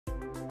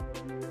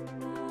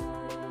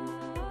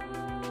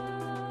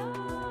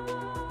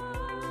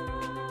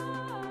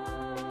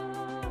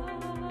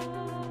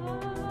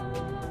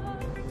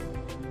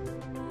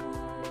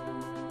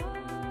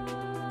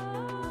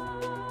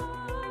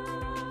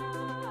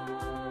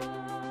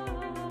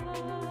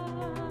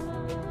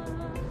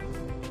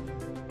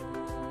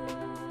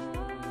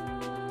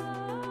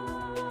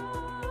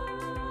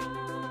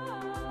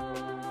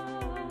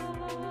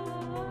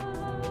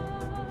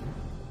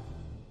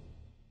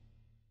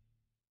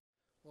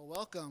Well,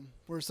 welcome.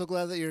 We're so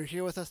glad that you're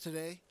here with us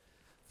today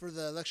for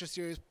the lecture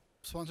series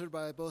sponsored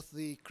by both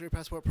the Career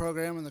Passport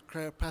program and the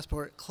Career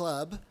Passport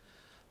Club.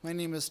 My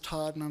name is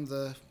Todd, and I'm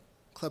the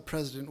club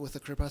president with the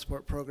Career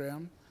Passport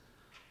program.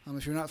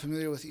 If you're not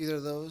familiar with either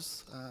of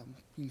those,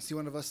 you can see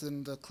one of us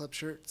in the club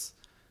shirts,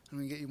 and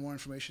we can get you more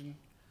information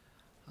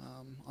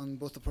on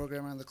both the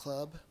program and the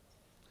club.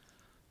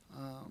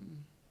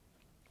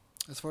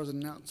 As far as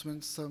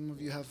announcements, some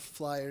of you have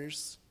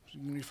flyers. You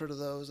can refer to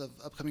those of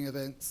upcoming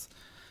events.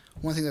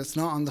 One thing that's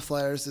not on the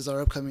flyers is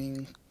our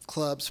upcoming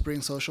club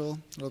spring social.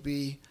 It'll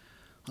be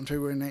on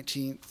February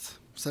 19th,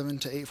 7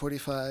 to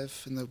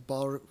 8:45 in the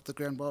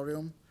grand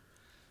ballroom.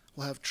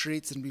 We'll have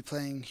treats and be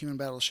playing Human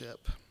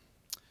Battleship.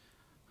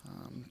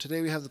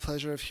 Today we have the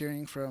pleasure of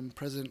hearing from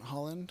President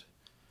Holland,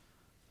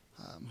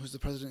 who's the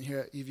president here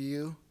at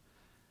UVU.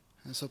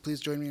 And so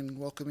please join me in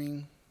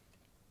welcoming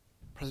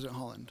President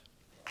Holland.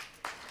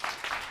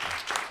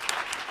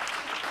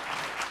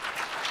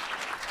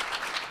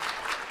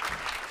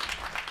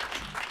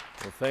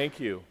 Well, thank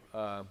you.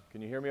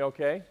 Can you hear me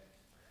okay?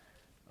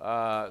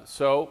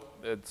 So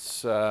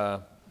it's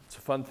a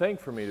fun thing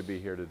for me to be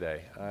here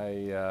today.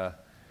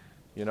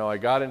 I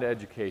got into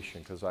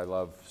education because I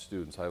love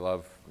students. I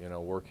love,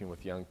 working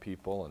with young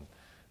people and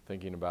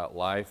thinking about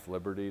life,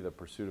 liberty, the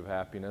pursuit of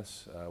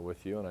happiness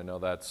with you. And I know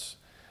that's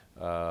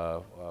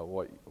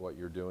what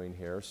you're doing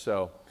here.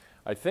 So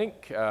I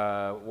think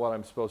what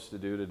I'm supposed to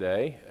do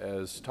today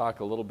is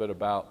talk a little bit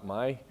about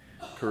my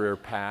career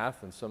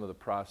path and some of the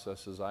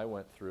processes I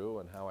went through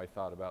and how I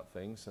thought about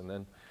things, and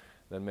then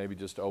maybe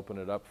just open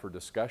it up for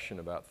discussion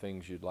about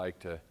things you'd like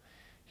to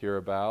hear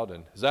about.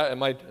 And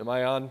am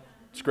I on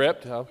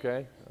script?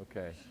 Okay.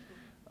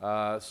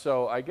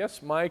 So I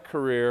guess my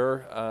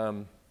career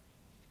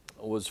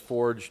was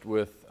forged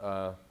with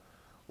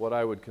what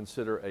I would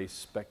consider a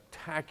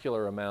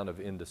spectacular amount of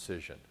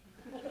indecision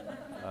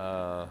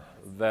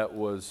that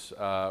was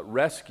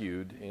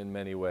rescued in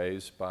many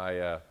ways by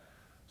a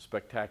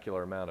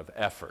spectacular amount of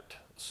effort.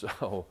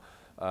 So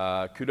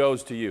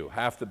kudos to you.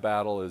 Half the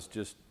battle is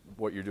just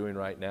what you're doing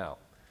right now,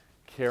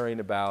 caring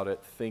about it,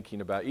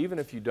 thinking about it, even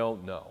if you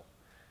don't know.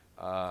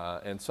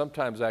 And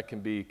sometimes that can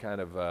be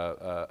kind of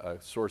a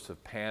source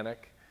of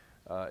panic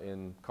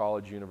in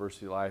college,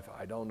 university life.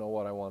 I don't know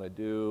what I want to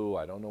do.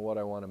 I don't know what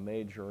I want to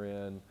major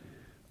in.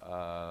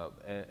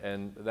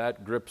 And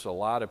that grips a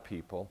lot of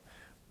people.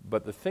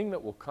 But the thing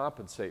that will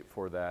compensate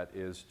for that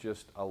is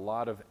just a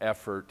lot of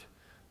effort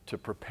to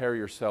prepare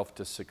yourself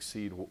to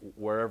succeed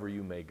wherever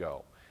you may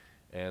go.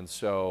 And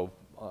so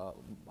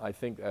I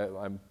think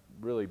I'm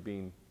really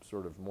being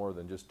sort of more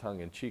than just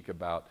tongue-in-cheek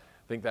about,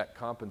 I think that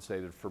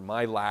compensated for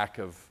my lack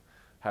of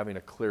having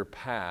a clear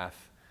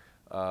path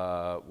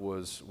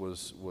was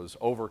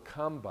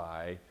overcome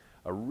by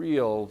a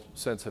real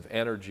sense of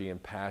energy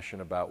and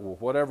passion about, well,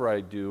 whatever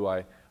I do,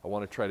 I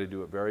want to try to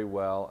do it very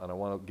well, and I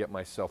want to get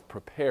myself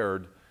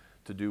prepared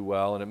to do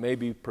well, and it may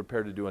be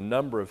prepared to do a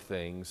number of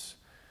things,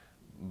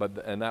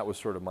 and that was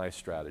sort of my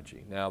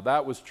strategy. Now,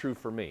 that was true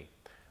for me.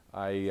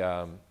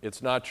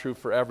 It's not true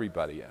for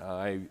everybody.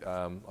 I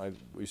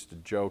used to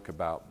joke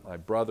about my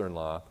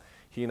brother-in-law.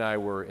 He and I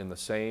were in the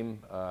same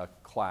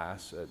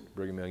class at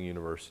Brigham Young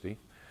University.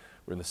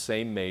 We're in the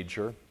same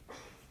major.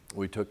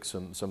 We took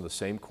some of the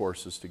same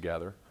courses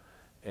together.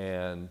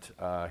 And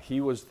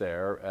he was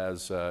there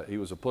as, he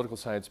was a political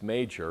science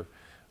major,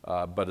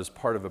 but as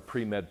part of a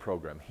pre-med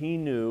program. He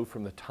knew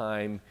from the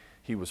time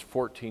he was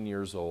 14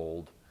 years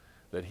old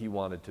that he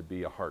wanted to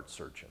be a heart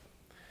surgeon.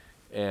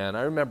 And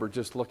I remember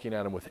just looking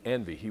at him with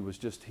envy. He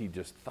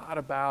just thought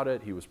about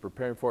it, he was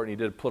preparing for it, and he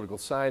did political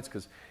science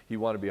because he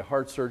wanted to be a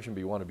heart surgeon, but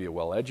he wanted to be a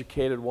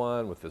well-educated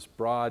one with this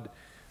broad,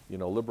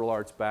 liberal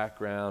arts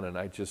background, and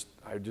I'm just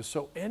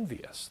so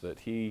envious that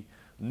he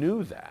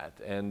knew that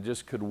and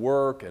just could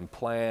work and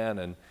plan,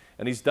 and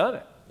he's done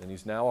it. And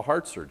he's now a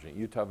heart surgeon at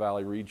Utah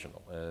Valley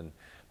Regional and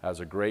has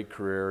a great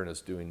career and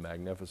is doing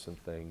magnificent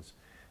things,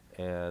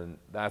 and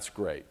that's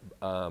great.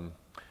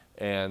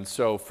 And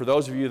so for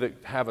those of you that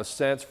have a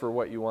sense for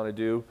what you want to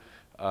do,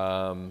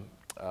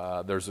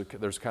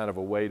 there's kind of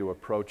a way to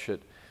approach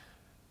it,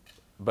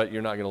 but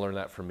you're not going to learn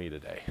that from me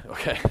today,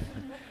 okay?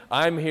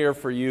 I'm here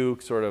for you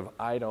sort of,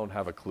 I don't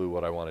have a clue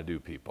what I want to do,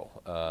 people,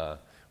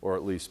 or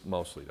at least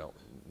mostly don't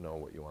know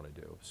what you want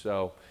to do.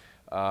 So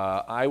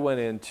I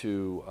went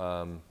into,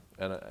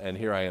 and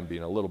here I am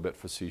being a little bit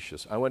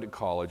facetious, I went to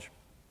college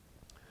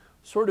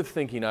sort of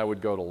thinking I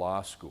would go to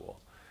law school.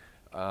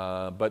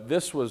 But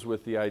this was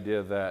with the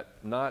idea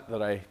that, not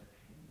that I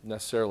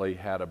necessarily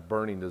had a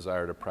burning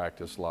desire to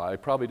practice law. I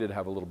probably did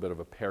have a little bit of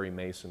a Perry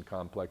Mason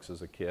complex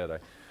as a kid.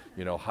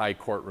 High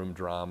courtroom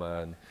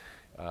drama, and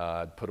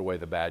I'd put away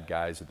the bad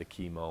guys at the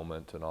key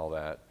moment and all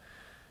that.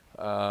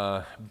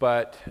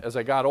 But as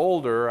I got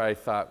older, I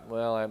thought,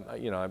 well,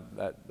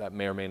 that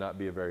may or may not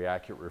be a very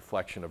accurate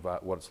reflection of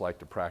what it's like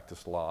to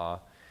practice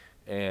law.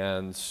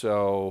 And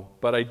so,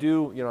 but I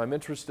do, I'm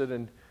interested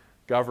in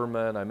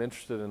government, I'm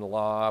interested in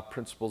law,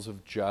 principles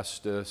of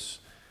justice,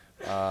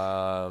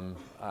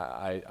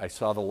 I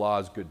saw the law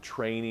as good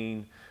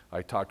training.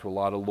 I talked to a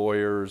lot of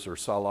lawyers, or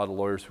saw a lot of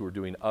lawyers who were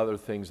doing other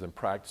things than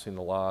practicing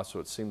the law, so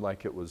it seemed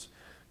like it was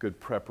good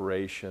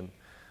preparation.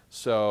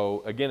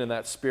 So again, in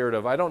that spirit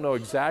of, I don't know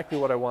exactly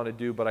what I want to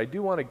do, but I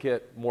do want to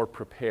get more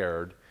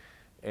prepared.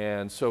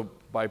 And so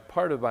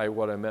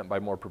what I meant by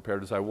more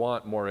prepared is I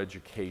want more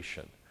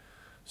education.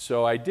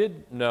 So I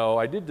did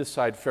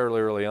decide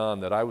fairly early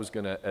on that I was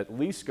going to at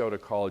least go to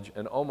college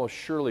and almost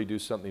surely do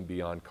something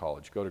beyond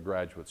college, go to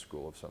graduate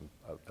school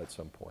at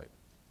some point.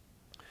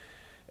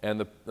 And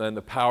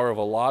the power of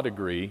a law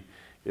degree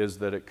is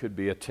that it could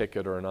be a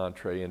ticket or an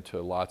entree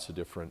into lots of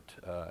different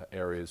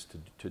areas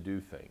to do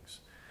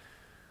things.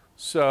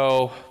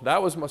 So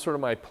that was sort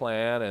of my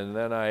plan, and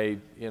then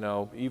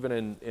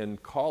even in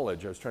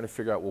college, I was trying to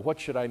figure out, well, what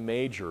should I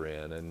major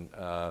in? And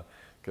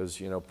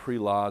because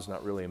pre-law is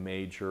not really a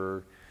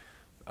major,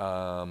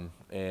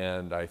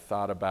 and I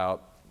thought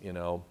about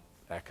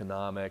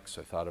economics,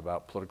 I thought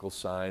about political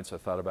science, I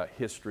thought about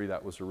history.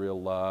 That was a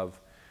real love,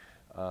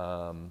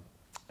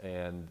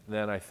 and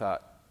then I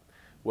thought,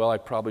 well, I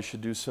probably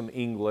should do some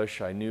English.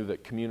 I knew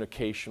that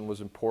communication was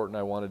important.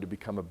 I wanted to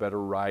become a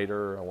better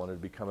writer. I wanted to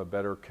become a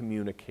better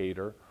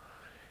communicator.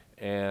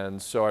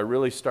 And so I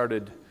really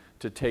started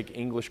to take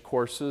English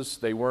courses.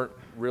 They weren't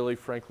really,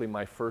 frankly,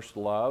 my first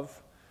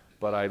love,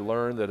 but I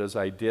learned that as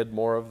I did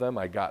more of them,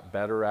 I got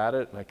better at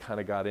it, and I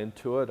kind of got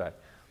into it. I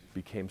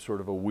became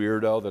sort of a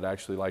weirdo that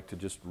actually liked to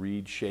just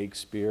read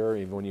Shakespeare,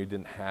 even when you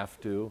didn't have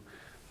to.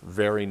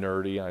 Very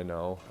nerdy, I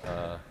know.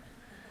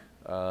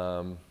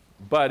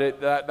 But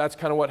that's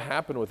kind of what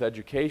happened with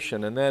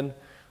education. And then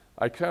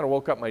I kind of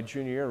woke up my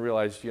junior year and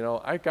realized,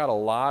 I got a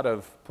lot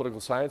of political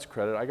science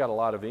credit, I got a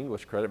lot of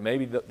English credit,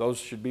 maybe those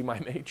should be my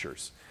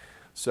majors.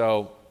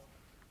 So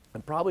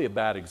I'm probably a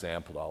bad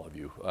example to all of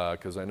you,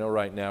 because I know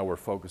right now we're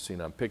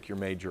focusing on pick your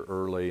major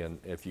early, and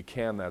if you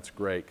can, that's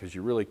great, because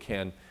you really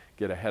can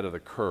get ahead of the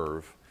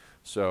curve.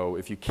 So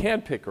if you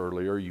can pick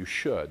earlier, you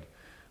should.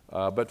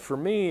 But for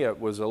me, it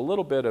was a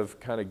little bit of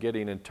kind of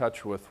getting in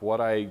touch with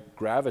what I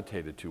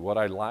gravitated to, what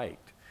I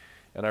liked.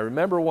 And I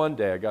remember one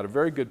day I got a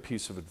very good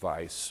piece of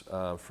advice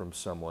from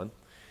someone,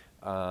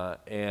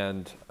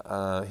 and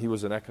he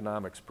was an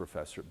economics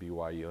professor at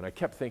BYU. And I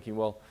kept thinking,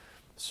 well,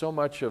 so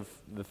much of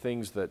the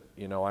things that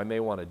I may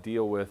want to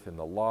deal with in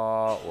the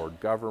law or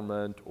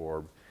government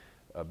or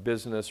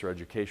business or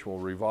education will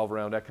revolve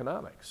around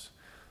economics.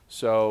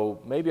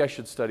 So maybe I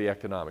should study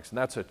economics. And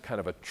that's a kind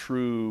of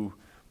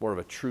more of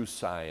a true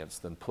science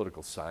than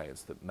political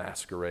science that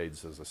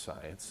masquerades as a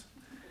science.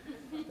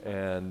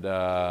 And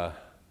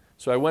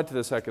so I went to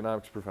this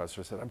economics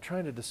professor. I said, I'm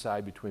trying to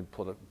decide between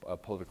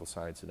political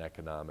science and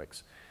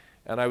economics.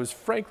 And I was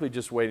frankly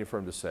just waiting for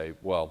him to say,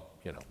 well,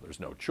 there's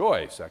no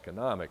choice,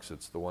 economics,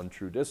 it's the one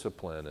true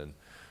discipline, and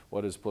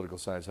what is political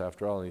science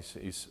after all? And,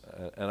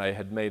 and I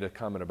had made a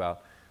comment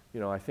about,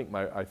 I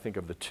think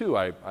of the two,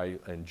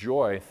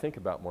 I think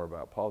about more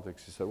about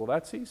politics. He said, well,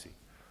 that's easy.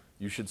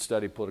 You should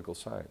study political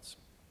science.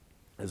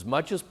 As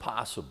much as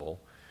possible,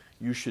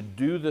 you should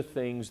do the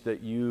things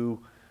that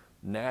you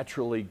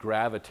naturally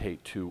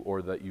gravitate to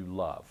or that you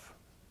love,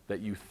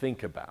 that you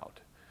think about,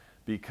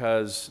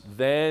 because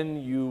then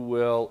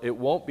it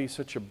won't be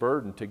such a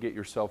burden to get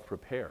yourself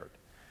prepared.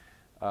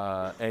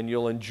 And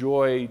you'll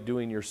enjoy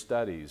doing your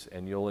studies,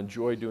 and you'll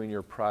enjoy doing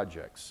your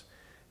projects.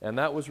 And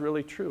that was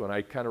really true, and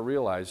I kind of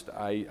realized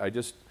I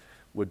just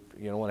would,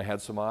 when I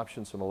had some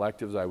options, some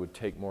electives, I would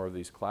take more of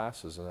these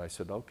classes. And I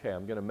said, okay,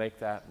 I'm going to make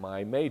that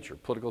my major.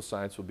 Political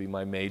science will be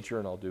my major,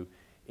 and I'll do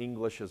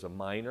English as a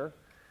minor.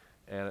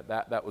 And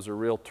that was a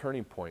real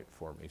turning point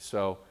for me.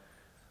 So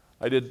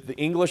I did the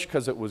English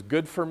because it was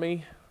good for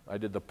me. I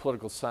did the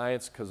political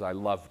science because I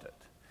loved it.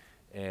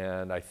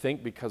 And I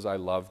think because I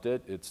loved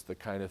it, it's the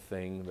kind of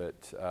thing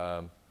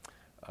that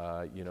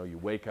you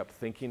wake up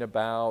thinking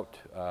about.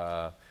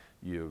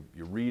 You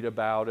read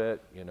about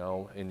it,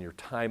 in your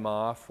time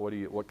off.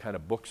 What kind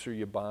of books are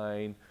you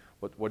buying?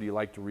 What do you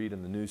like to read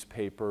in the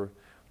newspaper?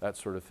 That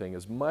sort of thing.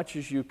 As much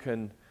as you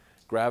can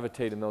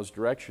gravitate in those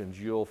directions,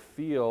 you'll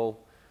feel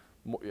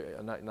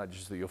not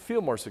just that you'll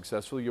feel more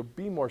successful. You'll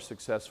be more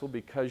successful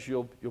because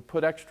you'll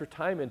put extra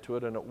time into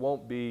it, and it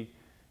won't be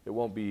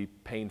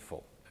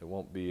painful. It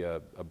won't be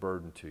a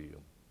burden to you.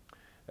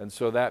 And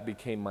so that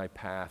became my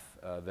path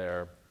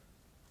there.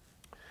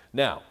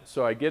 Now,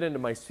 so I get into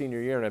my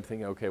senior year and I'm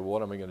thinking, okay, well,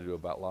 what am I going to do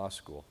about law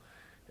school?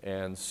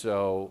 And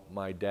so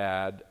my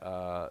dad,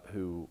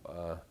 who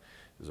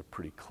is a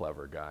pretty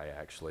clever guy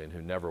actually, and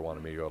who never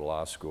wanted me to go to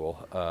law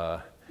school,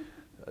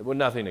 well,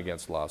 nothing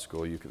against law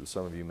school.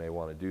 Some of you may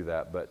want to do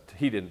that, but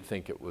he didn't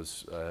think that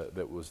was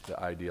the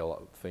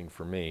ideal thing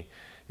for me.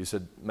 He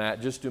said,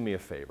 Matt, just do me a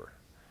favor.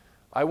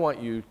 I want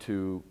you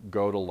to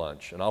go to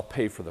lunch, and I'll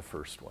pay for the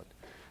first one.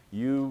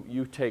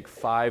 You take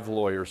 5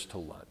 lawyers to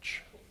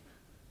lunch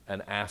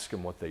and ask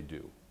them what they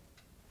do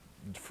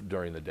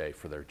during the day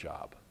for their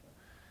job.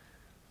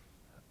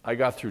 I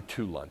got through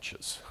 2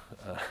 lunches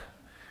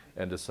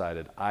and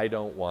decided I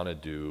don't want to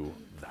do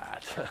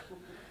that.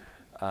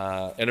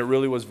 And it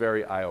really was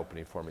very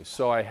eye-opening for me.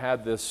 So I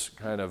had this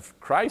kind of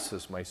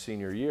crisis my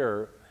senior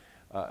year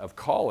of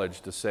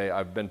college to say,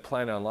 I've been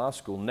planning on law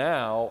school.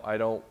 Now I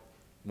don't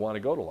want to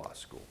go to law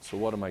school. So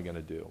what am I going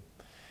to do?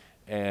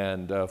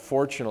 And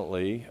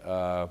fortunately,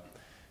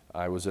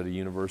 I was at a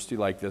university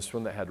like this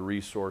one that had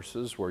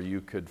resources where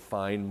you could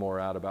find more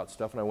out about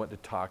stuff. And I went to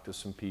talk to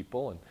some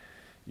people, and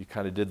you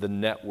kind of did the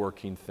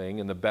networking thing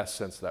in the best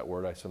sense of that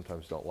word. I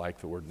sometimes don't like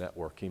the word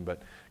networking,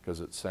 but because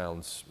it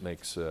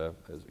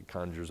it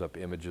conjures up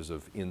images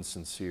of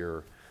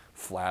insincere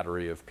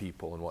flattery of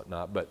people and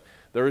whatnot. But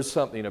there is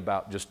something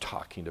about just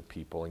talking to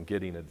people and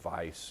getting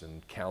advice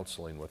and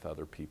counseling with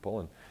other people.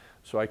 And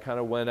so I kind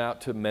of went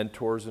out to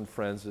mentors and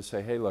friends to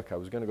say, hey, look, I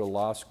was going to go to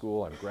law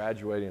school. I'm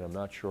graduating. I'm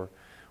not sure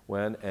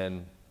when.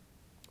 And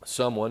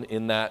someone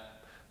in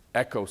that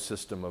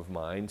ecosystem of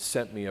mine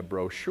sent me a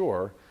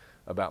brochure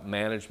about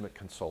management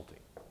consulting.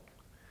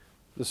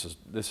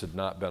 This had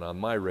not been on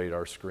my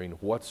radar screen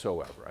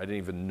whatsoever. I didn't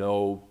even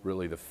know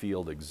really the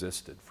field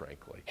existed,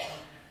 frankly.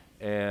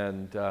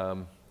 And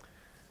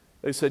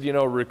they said, you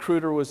know, a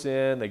recruiter was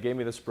in, they gave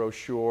me this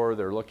brochure,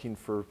 they're looking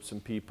for some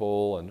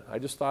people, and I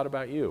just thought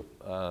about you.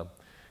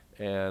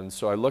 And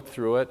so I looked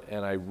through it,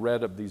 and I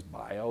read of these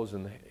bios,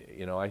 and,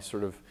 you know, I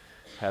sort of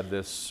had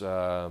this,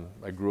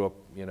 I grew up,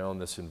 you know, in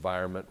this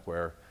environment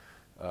where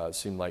it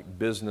seemed like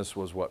business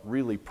was what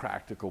really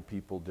practical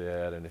people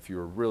did, and if you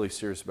were really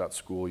serious about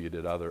school, you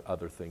did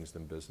other things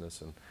than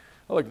business. And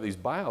I looked at these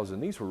bios,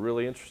 and these were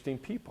really interesting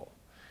people.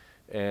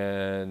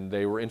 And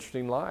they were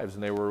interesting lives,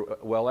 and they were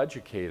well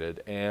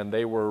educated, and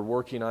they were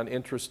working on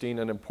interesting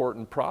and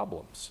important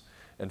problems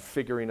and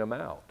figuring them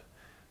out.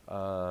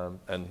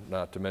 And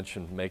not to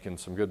mention making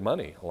some good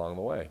money along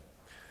the way.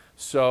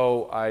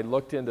 So I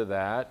looked into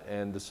that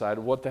and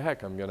decided, what the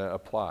heck, I'm going to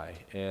apply.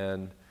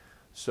 And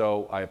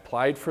so I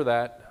applied for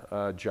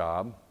that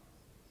job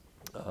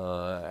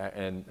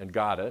and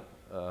got it.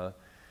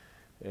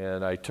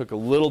 And I took a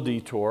little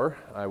detour.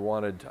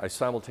 I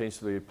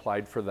simultaneously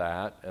applied for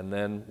that and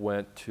then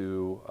went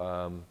to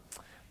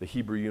the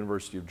Hebrew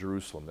University of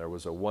Jerusalem. There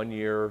was a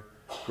one-year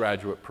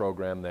graduate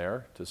program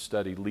there to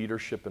study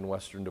leadership in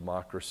Western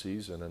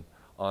democracies in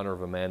honor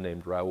of a man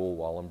named Raoul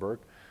Wallenberg.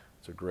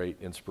 It's a great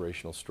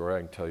inspirational story I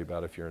can tell you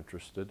about if you're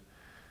interested.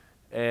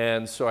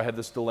 And so I had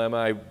this dilemma.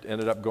 I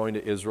ended up going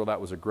to Israel. That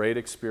was a great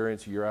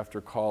experience, a year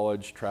after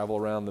college, travel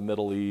around the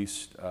Middle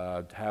East,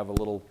 have a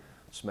little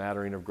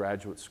smattering of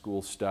graduate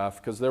school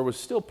stuff, because there was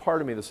still part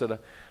of me that said,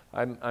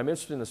 I'm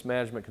interested in this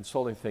management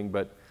consulting thing,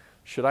 but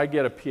should I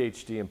get a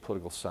PhD in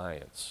political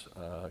science?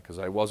 Because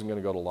I wasn't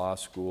going to go to law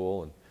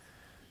school. And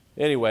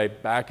anyway,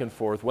 back and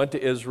forth, went to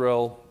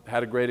Israel,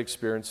 had a great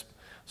experience.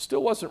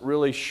 Still wasn't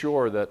really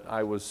sure that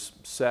I was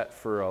set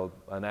for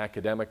an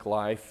academic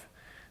life.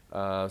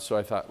 So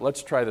I thought,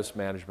 let's try this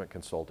management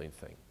consulting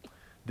thing.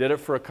 Did it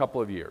for a couple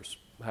of years.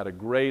 Had a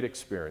great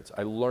experience.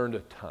 I learned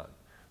a ton.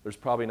 There's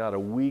probably not a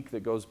week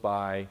that goes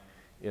by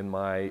in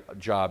my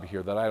job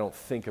here that I don't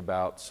think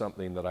about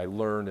something that I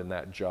learned in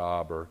that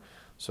job or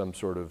some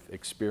sort of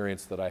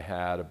experience that I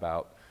had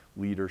about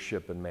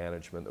leadership and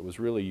management that was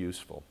really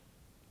useful.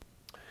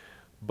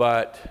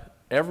 But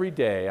every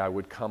day I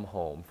would come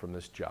home from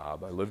this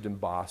job. I lived in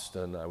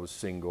Boston. I was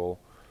single.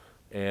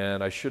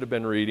 And I should have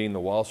been reading the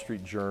Wall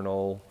Street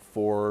Journal,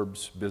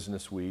 Forbes,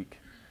 Business Week.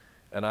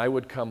 And I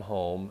would come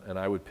home and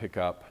I would pick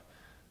up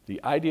the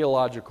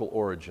ideological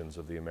origins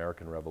of the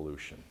American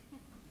Revolution.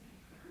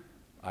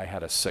 I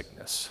had a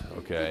sickness,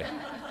 okay?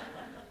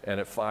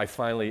 And I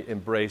finally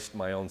embraced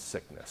my own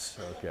sickness,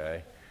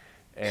 okay?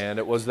 And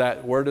it was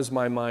that, where does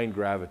my mind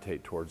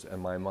gravitate towards?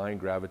 And my mind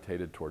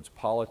gravitated towards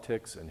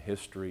politics and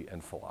history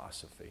and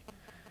philosophy.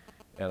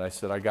 And I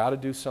said, I got to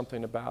do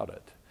something about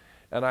it.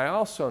 And I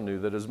also knew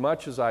that as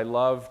much as I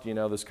loved, you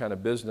know, this kind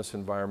of business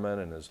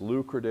environment and as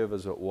lucrative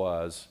as it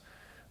was,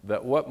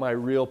 that what my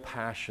real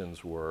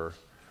passions were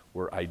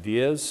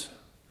ideas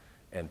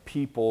and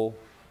people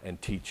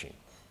and teaching.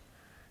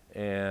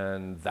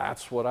 And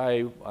that's what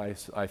I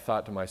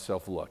thought to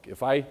myself, look,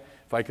 if I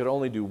could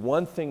only do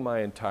one thing my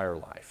entire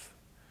life,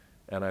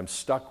 and I'm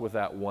stuck with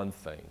that one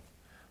thing,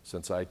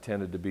 since I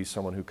tended to be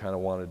someone who kind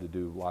of wanted to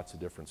do lots of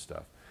different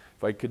stuff.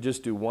 If I could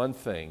just do one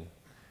thing,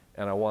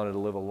 and I wanted to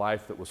live a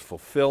life that was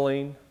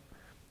fulfilling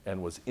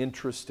and was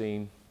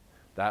interesting,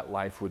 that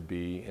life would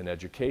be in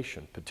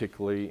education,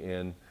 particularly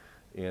in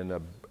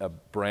a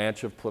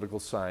branch of political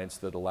science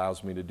that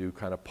allows me to do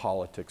kind of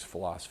politics,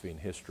 philosophy, and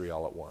history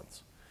all at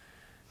once.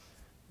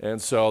 And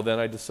so then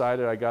I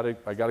decided I got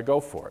to go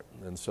for it.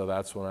 And so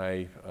that's when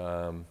I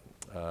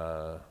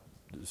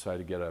decided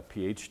to get a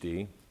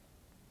PhD.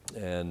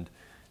 And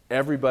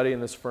everybody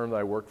in this firm that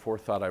I worked for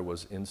thought I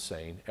was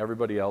insane.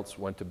 Everybody else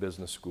went to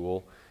business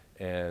school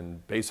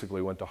and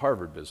basically went to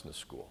Harvard Business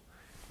School.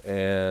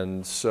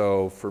 And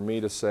so for me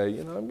to say,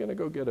 you know, I'm going to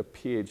go get a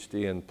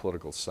PhD in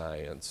political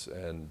science,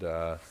 and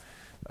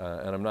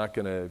I'm not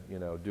going to, you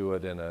know, do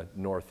it in a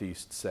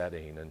Northeast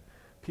setting, and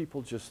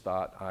people just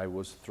thought I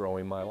was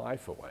throwing my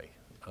life away.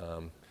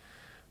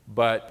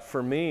 But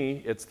for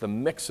me, it's the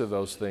mix of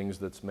those things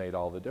that's made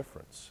all the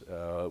difference.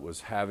 It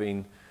was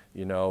having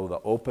you know, the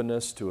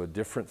openness to a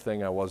different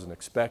thing I wasn't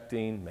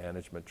expecting,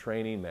 management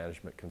training,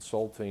 management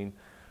consulting,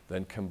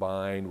 then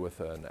combined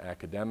with an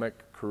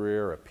academic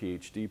career, a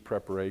PhD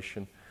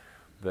preparation,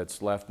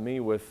 that's left me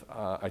with,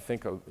 I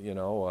think, you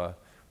know,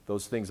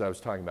 those things I was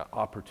talking about,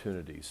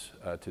 opportunities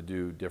to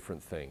do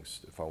different things.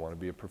 If I want to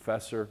be a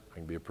professor, I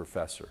can be a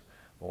professor.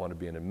 If I want to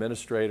be an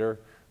administrator,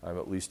 I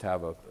at least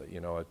have a,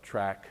 you know, a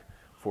track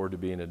forward to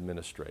be an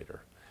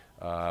administrator.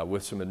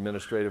 With some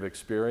administrative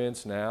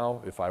experience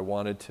now, if I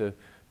wanted to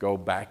go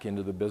back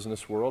into the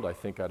business world, I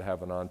think I'd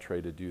have an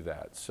entree to do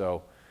that.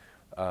 So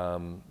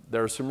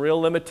there are some real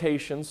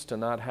limitations to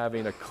not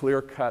having a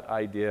clear-cut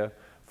idea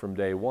from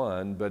day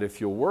one, but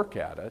if you'll work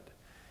at it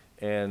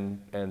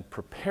and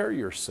prepare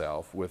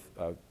yourself with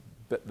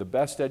the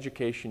best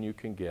education you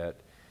can get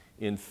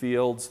in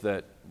fields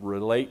that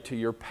relate to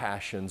your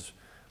passions,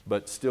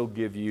 but still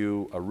give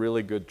you a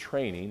really good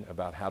training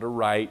about how to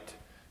write,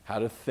 how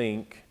to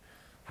think,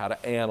 how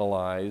to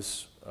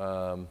analyze,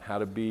 how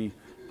to be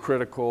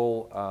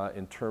critical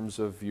in terms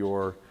of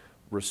your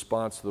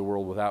response to the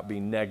world without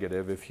being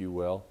negative, if you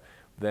will,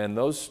 then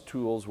those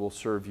tools will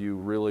serve you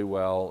really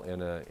well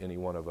in any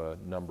one of a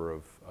number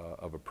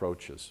of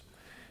approaches.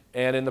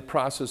 And in the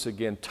process,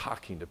 again,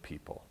 talking to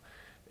people.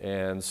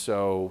 And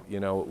so, you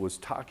know, it was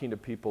talking to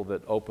people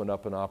that opened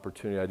up an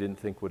opportunity I didn't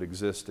think would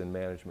exist in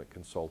management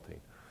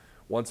consulting.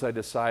 Once I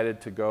decided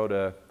to go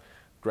to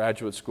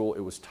graduate school, it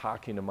was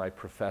talking to my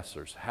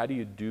professors. How do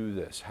you do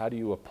this? How do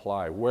you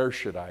apply? Where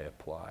should I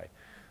apply?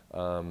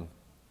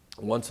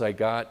 Once I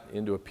got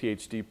into a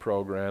PhD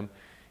program,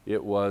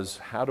 it was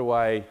how do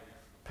I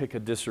pick a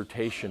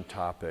dissertation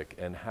topic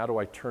and how do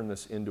I turn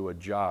this into a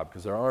job?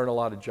 Because there aren't a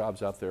lot of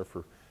jobs out there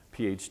for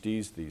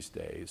PhDs these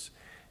days.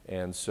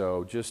 And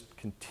so just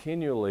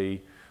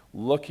continually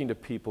looking to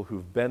people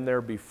who've been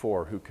there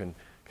before, who can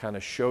kind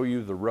of show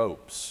you the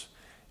ropes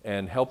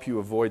and help you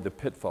avoid the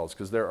pitfalls,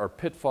 because there are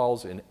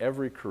pitfalls in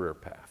every career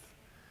path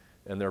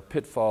and there are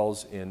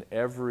pitfalls in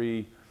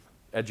every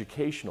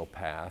educational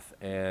path,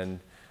 and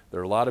there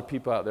are a lot of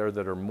people out there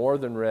that are more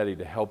than ready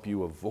to help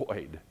you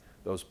avoid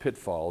those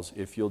pitfalls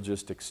if you'll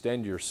just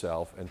extend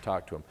yourself and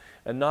talk to them.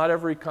 And not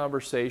every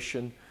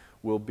conversation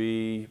will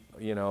be,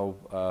 you know,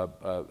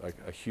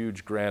 a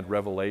huge grand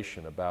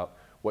revelation about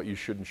what you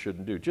should and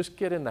shouldn't do. Just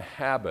get in the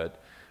habit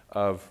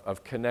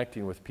of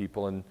connecting with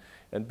people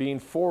and being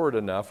forward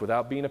enough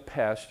without being a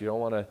pest. You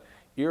don't want to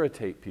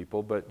irritate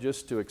people, but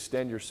just to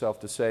extend yourself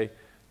to say,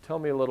 tell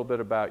me a little bit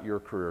about your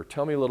career.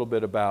 Tell me a little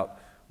bit about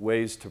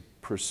ways to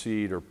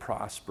proceed or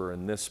prosper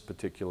in this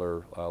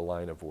particular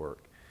line of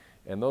work.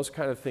 And those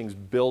kind of things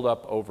build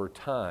up over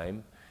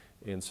time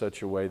in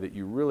such a way that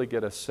you really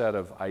get a set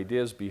of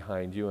ideas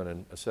behind you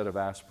and a set of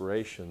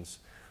aspirations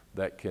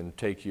that can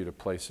take you to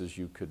places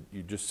you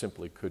just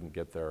simply couldn't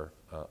get there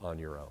on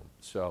your own.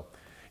 So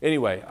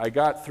anyway, I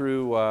got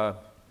through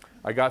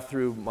my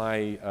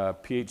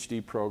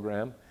PhD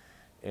program,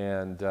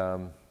 and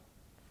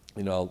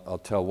you know, I'll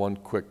tell one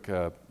quick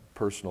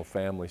personal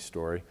family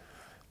story,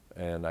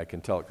 and I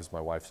can tell it because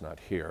my wife's not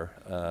here.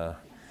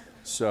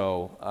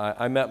 So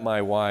I met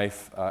my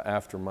wife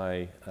after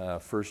my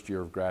first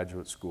year of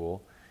graduate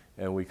school,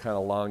 and we kind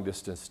of long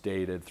distance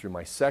dated through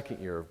my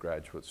second year of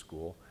graduate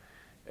school,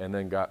 and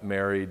then got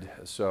married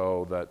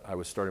so that I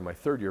was starting my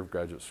third year of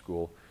graduate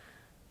school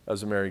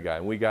as a married guy.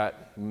 And we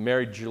got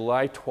married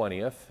July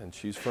 20th, and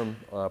she's from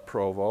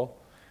Provo,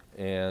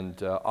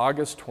 and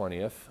August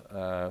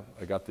 20th,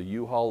 I got the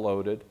U-Haul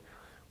loaded.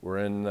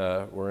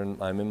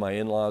 I'm in my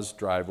in-laws'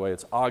 driveway.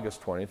 It's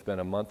August 20th, been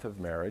a month of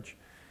marriage.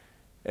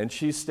 And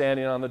she's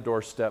standing on the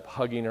doorstep,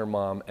 hugging her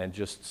mom and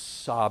just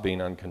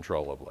sobbing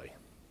uncontrollably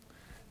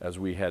as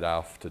we head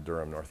off to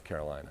Durham, North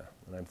Carolina.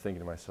 And I'm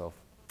thinking to myself,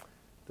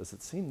 does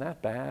it seem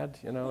that bad,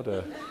 you know,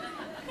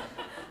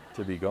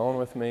 to be going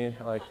with me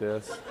like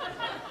this?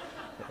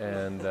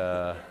 And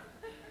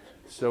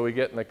so we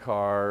get in the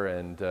car,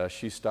 and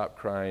she stopped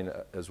crying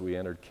as we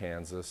entered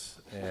Kansas.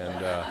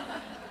 And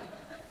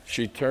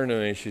she turned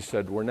to me and she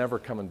said, "We're never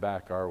coming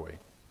back, are we?"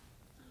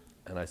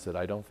 And I said,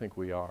 "I don't think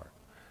we are."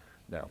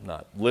 Now,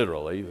 not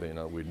literally, you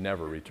know, we'd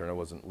never return. I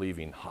wasn't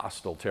leaving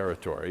hostile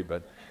territory,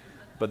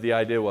 but the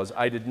idea was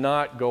I did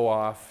not go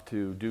off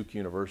to Duke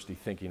University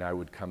thinking I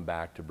would come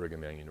back to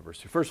Brigham Young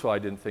University. First of all, I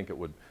didn't think it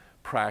would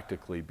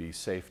practically be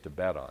safe to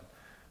bet on.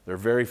 There are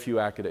very few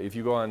if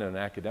you go on an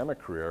academic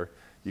career,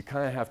 you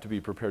kind of have to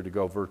be prepared to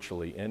go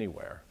virtually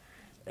anywhere.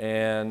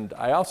 And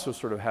I also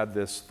sort of had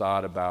this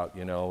thought about,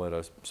 you know,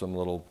 at some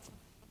little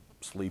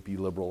sleepy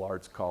liberal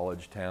arts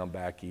college town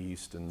back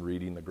east and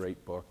reading the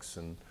great books,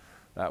 and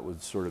that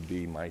would sort of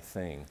be my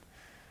thing.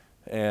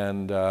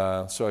 And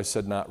so I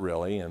said, not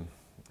really.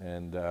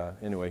 And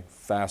anyway,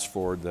 fast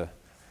forward the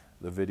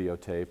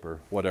videotape or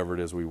whatever it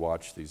is we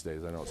watch these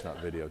days. I know it's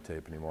not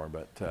videotape anymore,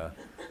 but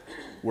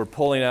we're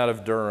pulling out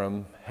of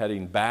Durham,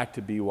 heading back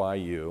to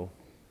BYU.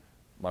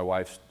 My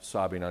wife's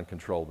sobbing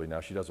uncontrollably now.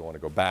 She doesn't want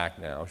to go back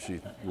now. She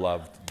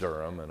loved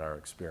Durham and our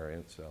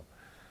experience. So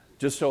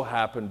just so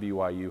happened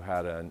BYU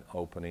had an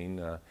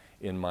opening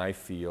in my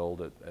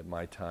field at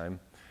my time.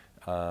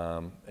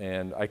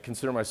 And I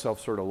consider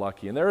myself sort of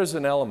lucky. And there is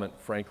an element,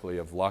 frankly,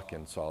 of luck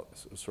in sort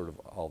of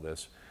all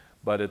this.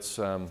 But it's,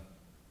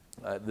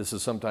 this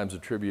is sometimes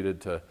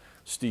attributed to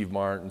Steve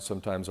Martin,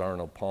 sometimes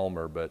Arnold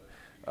Palmer, but,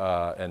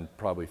 and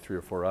probably 3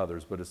 or 4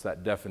 others. But it's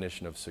that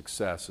definition of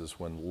success is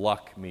when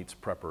luck meets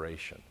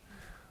preparation.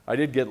 I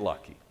did get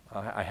lucky.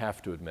 I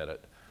have to admit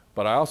it.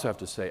 But I also have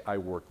to say I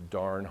worked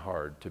darn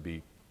hard to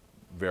be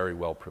very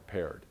well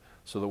prepared,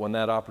 so that when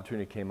that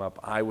opportunity came up,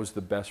 I was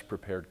the best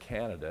prepared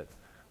candidate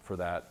for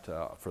that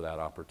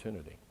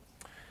opportunity.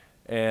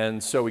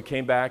 And so we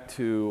came back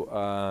to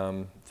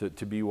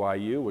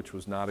BYU, which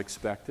was not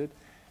expected,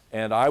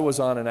 and I was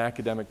on an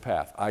academic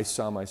path. I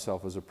saw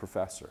myself as a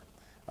professor.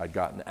 I'd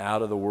gotten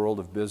out of the world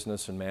of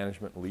business and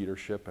management and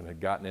leadership and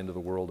had gotten into the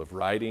world of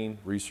writing,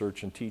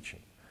 research, and teaching.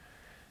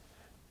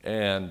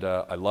 And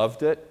I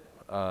loved it.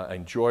 I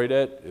enjoyed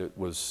it. It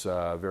was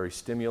very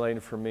stimulating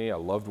for me. I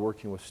loved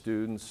working with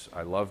students.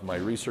 I loved my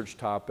research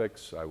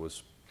topics. I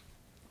was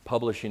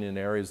publishing in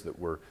areas that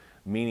were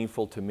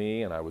meaningful to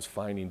me, and I was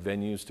finding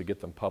venues to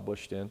get them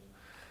published in.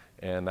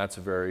 And that's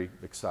a very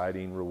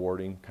exciting,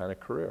 rewarding kind of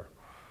career.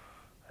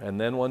 And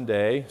then one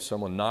day,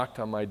 someone knocked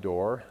on my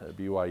door at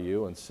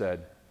BYU and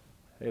said,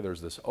 "Hey,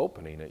 there's this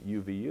opening at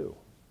UVU,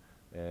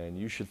 and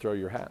you should throw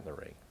your hat in the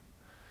ring."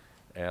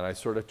 And I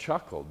sort of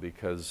chuckled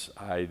because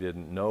I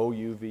didn't know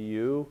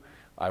UVU.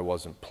 I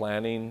wasn't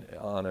planning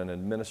on an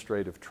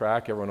administrative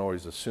track. Everyone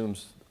always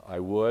assumes I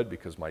would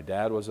because my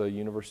dad was a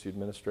university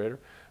administrator.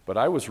 But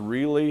I was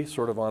really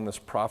sort of on this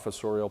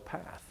professorial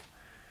path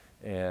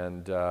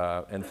and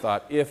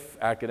thought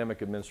if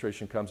academic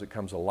administration comes, it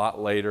comes a lot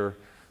later.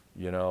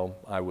 You know,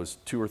 I was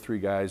 2 or 3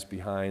 guys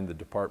behind the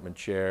department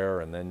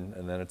chair, and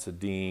then it's a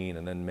dean,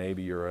 and then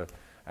maybe you're an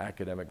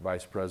academic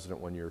vice president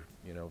when you're,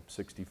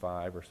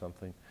 65 or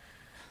something.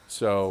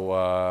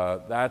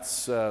 So that's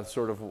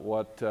sort of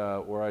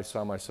where I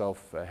saw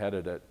myself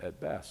headed at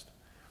best.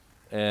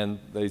 And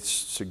they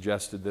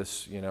suggested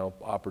this,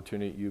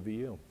 opportunity at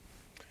UVU.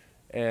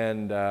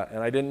 And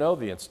I didn't know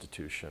the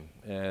institution,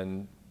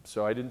 and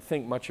so I didn't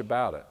think much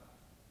about it.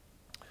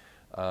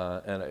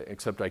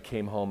 Except I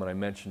came home and I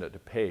mentioned it to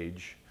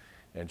Paige,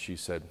 and she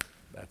said,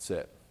 "That's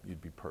it,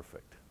 you'd be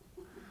perfect."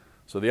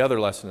 So the other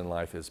lesson in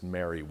life is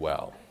marry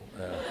well.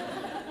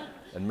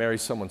 And marry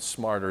someone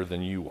smarter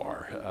than you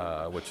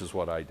are, which is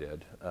what I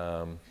did.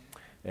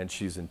 And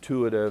she's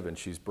intuitive, and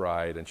she's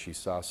bright, and she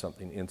saw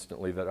something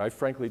instantly that I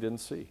frankly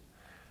didn't see.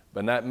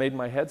 But that made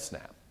my head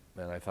snap.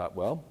 And I thought,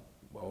 well,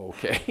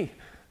 okay,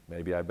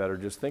 maybe I better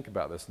just think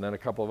about this. And then a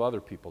couple of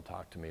other people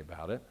talked to me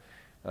about it.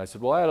 And I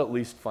said, well, I'd at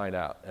least find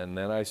out. And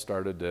then I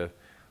started to,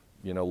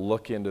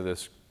 look into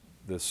this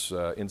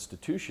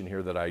institution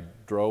here that I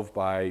drove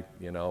by,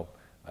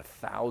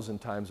 1,000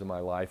 times in my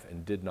life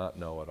and did not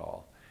know at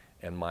all.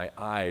 And my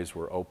eyes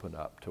were opened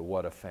up to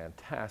what a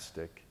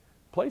fantastic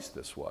place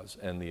this was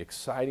and the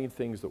exciting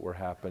things that were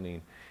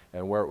happening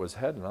and where it was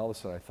headed. And all of a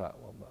sudden I thought,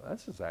 well,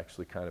 this is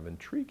actually kind of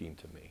intriguing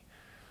to me.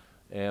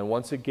 And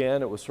once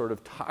again, it was sort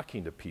of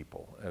talking to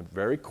people, and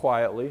very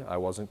quietly. I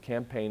wasn't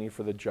campaigning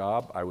for the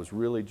job. I was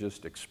really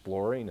just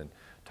exploring and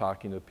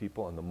talking to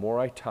people. And the more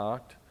I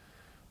talked,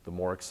 the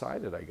more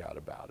excited I got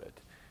about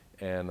it.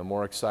 And the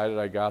more excited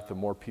I got, the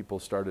more people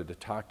started to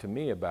talk to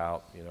me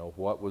about,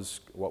 what was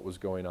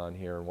going on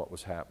here and what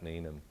was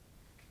happening.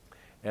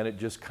 And it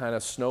just kind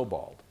of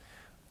snowballed.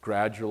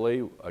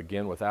 Gradually,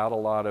 again, without a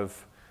lot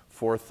of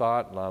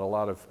forethought, not a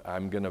lot of,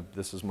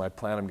 this is my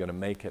plan, I'm going to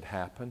make it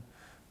happen,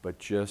 but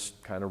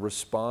just kind of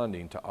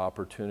responding to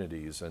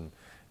opportunities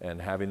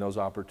and having those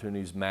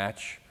opportunities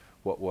match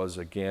what was,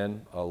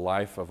 again, a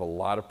life of a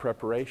lot of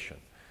preparation.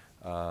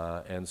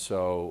 And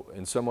so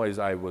in some ways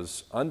I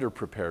was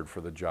underprepared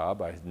for the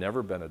job. I had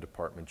never been a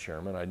department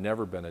chairman. I'd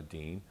never been a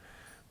dean.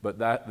 But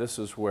this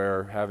is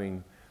where,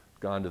 having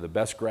gone to the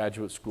best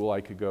graduate school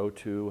I could go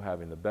to,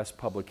 having the best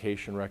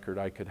publication record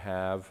I could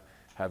have,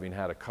 having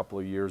had a couple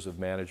of years of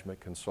management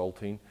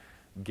consulting,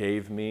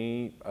 gave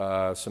me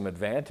some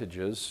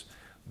advantages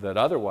that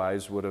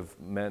otherwise would have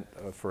meant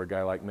for a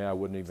guy like me, I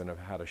wouldn't even have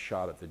had a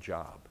shot at the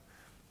job.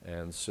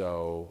 And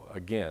so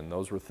again,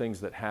 those were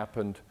things that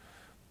happened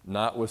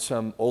not with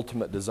some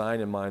ultimate design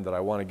in mind that I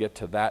want to get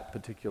to that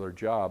particular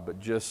job, but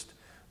just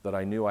that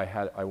I knew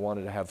I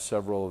wanted to have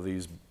several of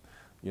these,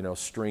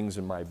 strings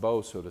in my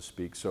bow, so to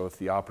speak, so if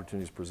the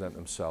opportunities present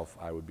themselves,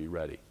 I would be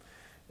ready.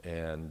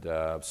 And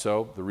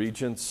so the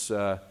regents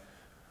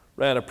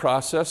ran a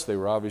process. They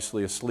were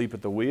obviously asleep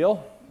at the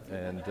wheel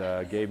and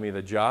gave me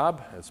the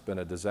job. It's been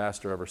a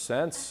disaster ever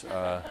since.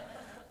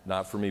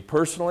 Not for me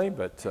personally,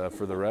 but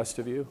for the rest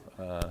of you.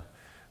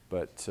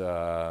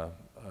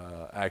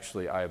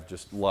 Actually, I have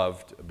just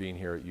loved being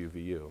here at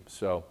UVU.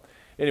 So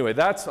anyway,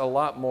 that's a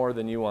lot more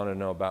than you want to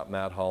know about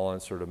Matt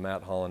Holland, sort of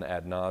Matt Holland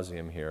ad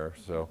nauseum here.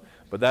 So,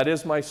 but that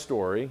is my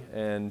story.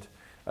 And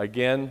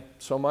again,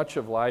 so much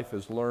of life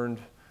is learned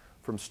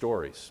from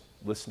stories,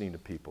 listening to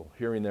people,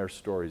 hearing their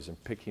stories,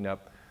 and picking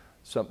up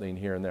something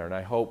here and there. And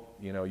I hope,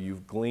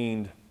 you've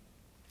gleaned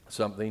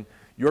something.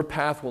 Your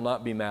path will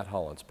not be Matt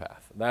Holland's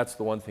path. That's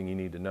the one thing you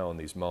need to know in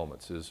these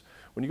moments is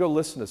when you go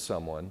listen to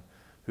someone,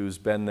 who's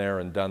been there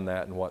and done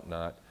that and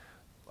whatnot,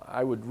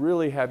 I would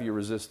really have you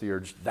resist the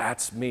urge,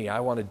 that's me,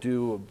 I want to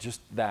do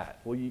just that.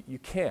 Well, you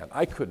can't.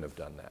 I couldn't have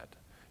done that.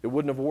 It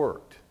wouldn't have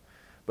worked.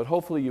 But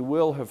hopefully you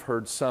will have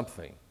heard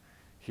something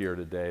here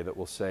today that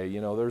will say, you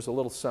know, there's a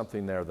little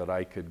something there that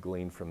I could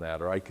glean from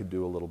that, or I could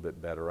do a little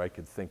bit better, or I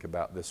could think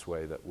about this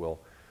way that will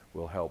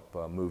help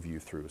move you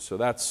through. So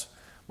that's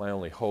my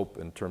only hope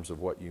in terms of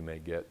what you may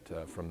get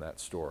from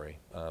that story.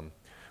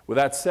 With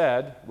that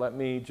said, let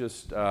me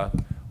just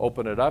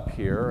open it up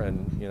here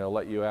and, you know,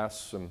 let you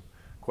ask some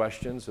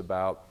questions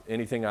about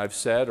anything I've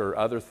said or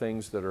other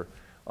things that are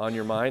on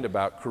your mind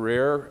about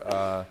career,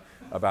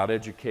 about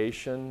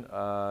education,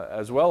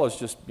 as well as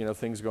just, you know,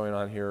 things going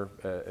on here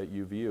at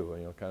UVU.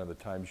 You know, kind of the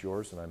time's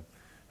yours, and I'm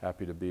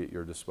happy to be at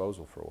your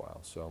disposal for a while.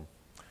 So,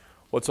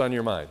 what's on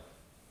your mind?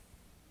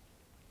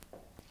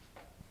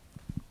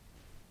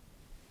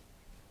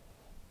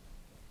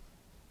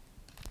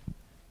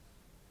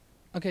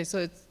 Okay,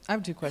 so I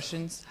have two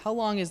questions. How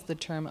long is the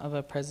term of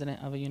a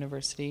president of a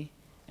university?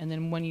 And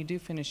then when you do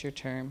finish your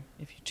term,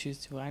 if you choose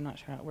to, I'm not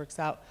sure how it works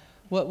out,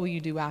 what will you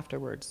do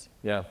afterwards?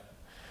 Yeah.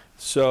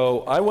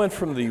 So I went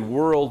from the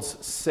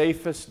world's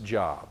safest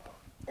job,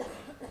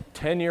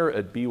 tenure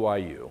at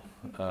BYU,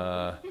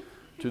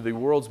 to the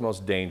world's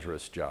most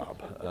dangerous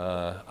job.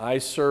 I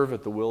serve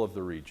at the will of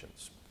the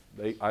regents.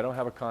 I don't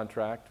have a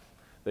contract.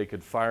 They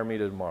could fire me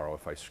tomorrow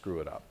if I screw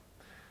it up.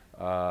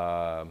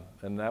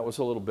 And that was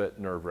a little bit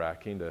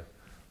nerve-wracking to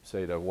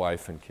say to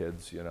wife and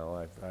kids, you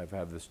know, I've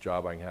had this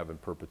job I can have in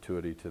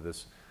perpetuity to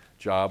this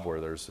job where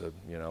there's a,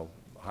 you know,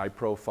 high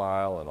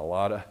profile and a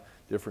lot of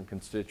different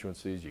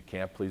constituencies. You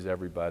can't please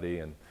everybody,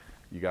 and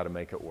you got to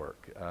make it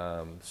work.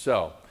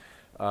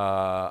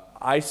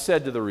 I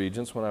said to the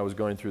regents when I was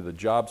going through the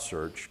job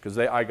search, because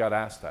I got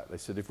asked that, they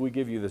said, if we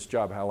give you this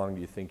job, how long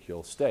do you think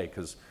you'll stay?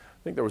 Because I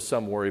think there was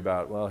some worry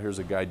about, well, here's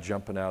a guy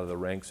jumping out of the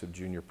ranks of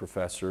junior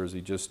professors. He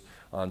just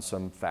on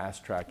some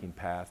fast-tracking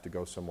path to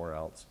go somewhere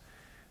else.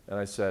 And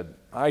I said,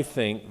 I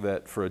think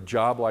that for a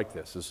job like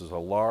this is a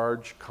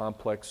large,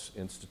 complex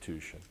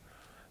institution,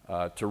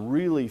 to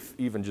really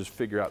even just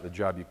figure out the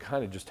job, you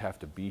kind of just have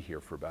to be here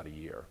for about a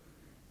year.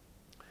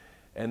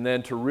 And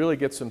then to really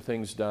get some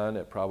things done,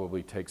 it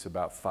probably takes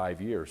about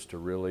 5 years to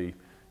really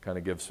kind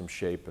of give some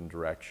shape and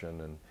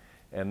direction.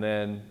 And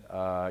then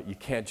you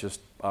can't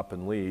just up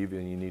and leave,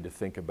 and you need to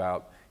think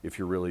about if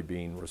you're really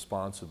being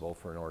responsible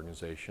for an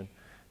organization.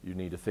 You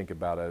need to think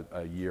about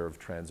a year of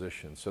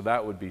transition. So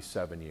that would be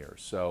 7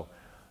 years. So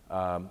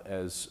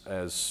as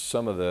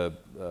some of the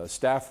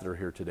staff that are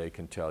here today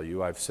can tell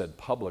you, I've said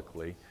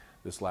publicly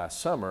this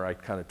last summer, I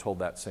kind of told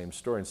that same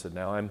story and said,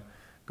 now I'm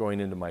going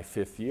into my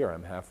 5th year.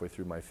 I'm halfway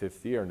through my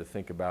 5th year, and to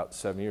think about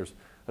 7 years,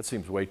 that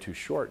seems way too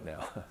short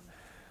now.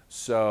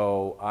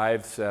 So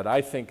I've said,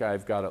 I think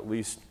I've got at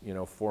least, you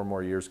know, 4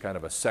 more years, kind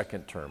of a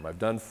second term. I've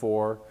done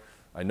 4.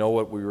 I know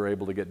what we were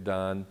able to get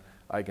done.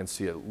 I can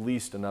see at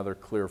least another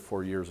clear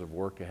 4 years of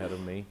work ahead of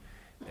me,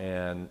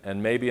 and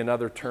maybe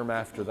another term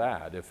after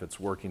that if it's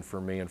working for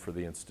me and for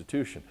the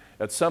institution.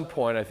 At some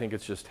point, I think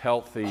it's just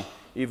healthy,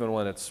 even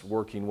when it's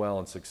working well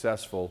and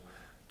successful,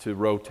 to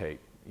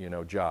rotate, you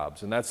know,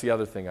 jobs. And that's the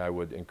other thing I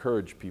would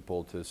encourage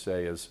people to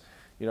say is,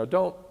 you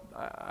know,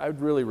 I'd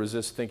really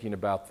resist thinking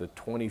about the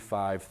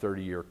 25,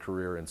 30-year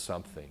career in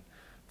something.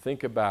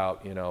 Think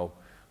about, you know,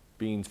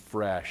 being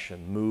fresh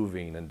and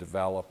moving and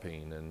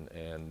developing,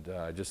 and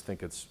I just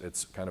think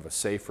it's kind of a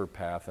safer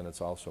path, and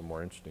it's also a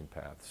more interesting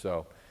path.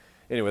 So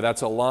anyway,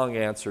 that's a long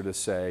answer to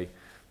say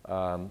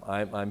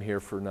I'm here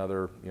for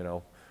another, you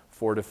know,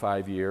 4 to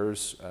 5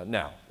 years.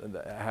 Now,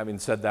 having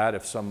said that,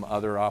 if some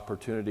other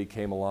opportunity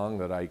came along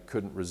that I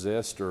couldn't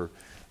resist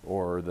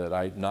or that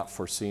I'd not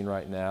foreseen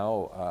right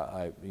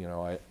now,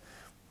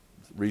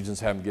 Regents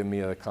haven't given me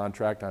a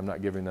contract. I'm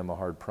not giving them a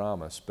hard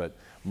promise, but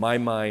my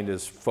mind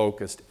is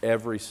focused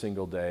every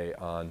single day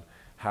on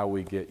how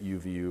we get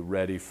UVU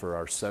ready for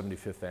our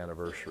 75th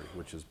anniversary,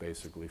 which is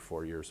basically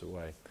 4 years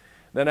away.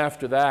 Then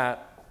after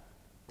that,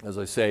 as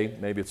I say,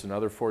 maybe it's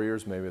another 4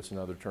 years, maybe it's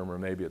another term, or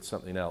maybe it's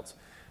something else.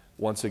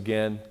 Once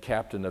again,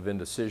 captain of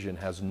indecision,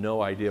 has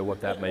no idea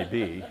what that may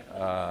be.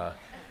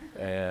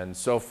 And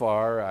so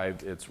far,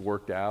 it's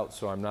worked out,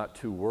 so I'm not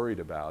too worried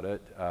about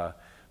it.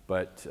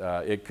 But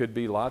it could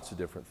be lots of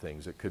different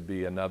things. It could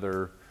be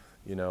another,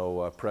 you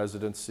know,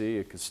 presidency.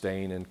 It could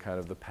staying in kind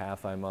of the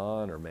path I'm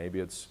on, or maybe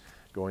it's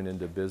going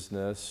into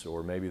business,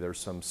 or maybe there's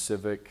some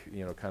civic,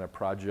 you know, kind of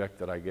project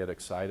that I get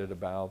excited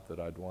about that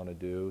I'd want to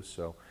do.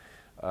 So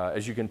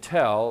as you can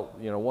tell,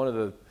 you know, one of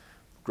the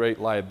great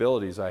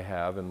liabilities I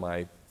have in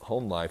my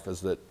home life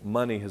is that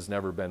money has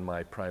never been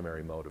my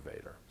primary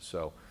motivator.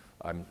 So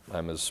I'm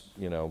as,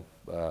 you know,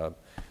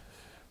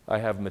 I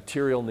have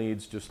material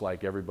needs just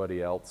like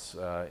everybody else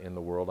in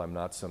the world. I'm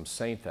not some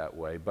saint that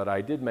way, but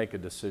I did make a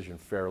decision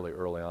fairly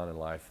early on in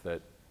life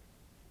that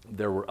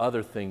there were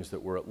other things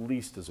that were at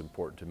least as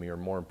important to me or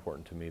more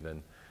important to me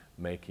than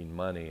making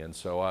money. And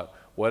so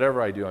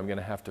whatever I do, I'm going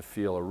to have to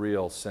feel a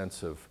real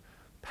sense of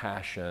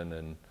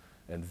passion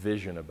and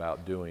vision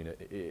about doing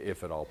it,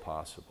 if at all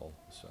possible.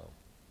 So,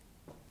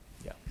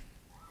 yeah.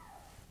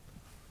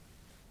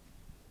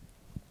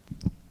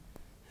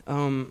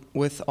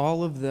 With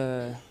all of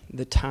the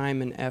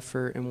time and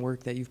effort and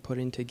work that you've put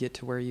in to get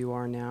to where you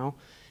are now,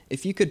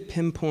 if you could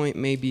pinpoint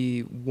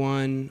maybe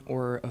one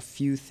or a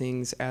few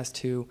things as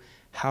to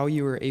how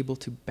you were able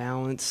to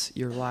balance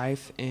your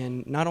life,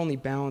 and not only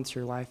balance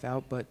your life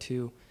out, but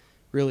to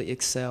really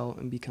excel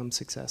and become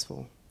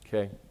successful.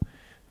 Okay.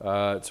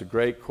 It's a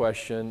great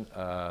question,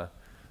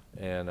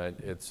 and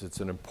it's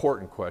an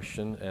important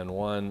question, and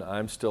one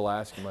I'm still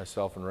asking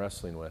myself and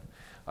wrestling with.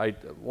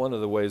 One of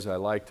the ways I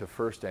like to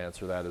first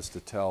answer that is to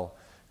tell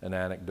an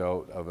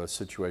anecdote of a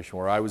situation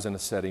where I was in a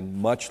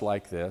setting much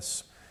like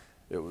this.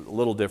 It was a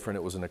little different.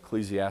 It was an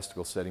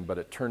ecclesiastical setting, but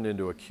it turned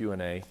into a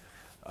Q&A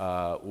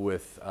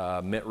with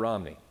Mitt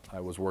Romney.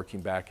 I was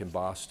working back in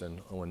Boston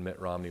when Mitt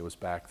Romney was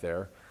back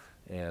there,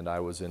 and I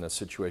was in a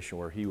situation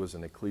where he was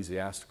an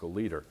ecclesiastical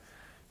leader.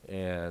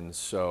 And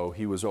so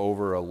he was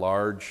over a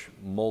large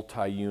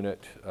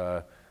multi-unit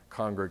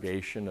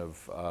congregation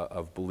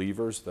of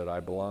believers that I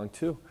belonged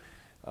to.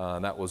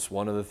 That was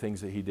one of the things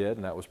that he did,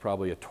 and that was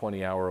probably a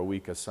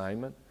 20-hour-a-week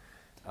assignment.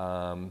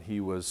 He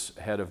was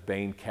head of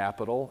Bain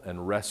Capital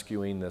and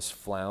rescuing this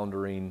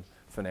floundering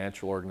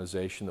financial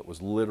organization that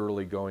was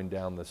literally going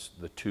down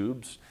the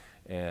tubes,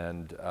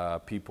 and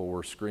people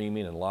were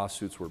screaming and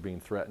lawsuits were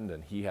being threatened,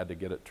 and he had to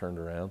get it turned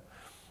around.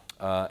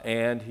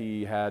 And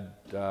he had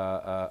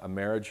a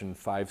marriage and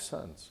 5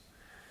 sons.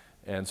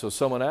 And so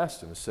someone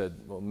asked him, said,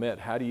 well, Mitt,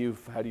 how do you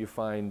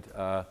find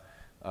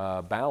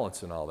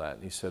balance in all that?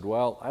 And he said,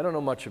 well, I don't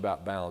know much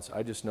about balance.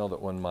 I just know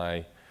that when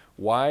my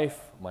wife,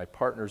 my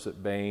partners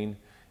at Bain,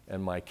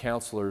 and my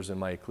counselors in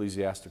my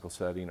ecclesiastical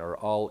setting are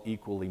all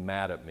equally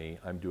mad at me,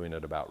 I'm doing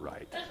it about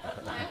right.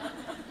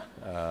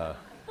 Now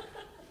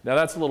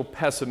that's a little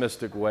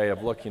pessimistic way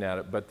of looking at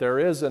it, but there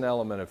is an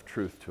element of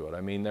truth to it. I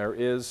mean, there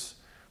is,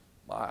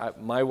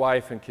 my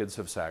wife and kids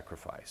have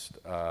sacrificed.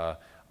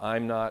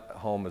 I'm not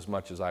home as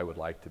much as I would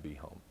like to be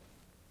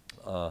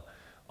home.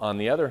 On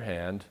the other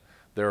hand,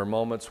 there are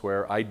moments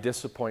where I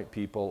disappoint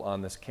people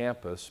on this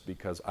campus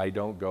because I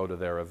don't go to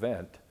their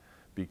event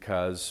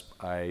because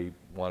I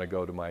want to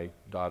go to my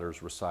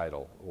daughter's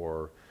recital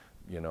or,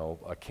 you know,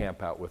 a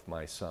camp out with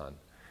my son.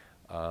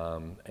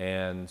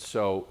 And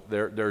so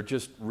they're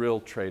just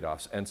real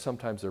trade-offs, and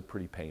sometimes they're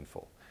pretty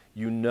painful.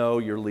 You know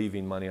you're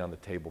leaving money on the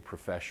table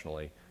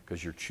professionally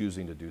because you're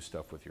choosing to do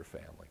stuff with your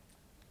family.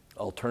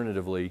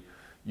 Alternatively,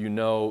 you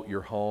know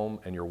you're home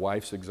and your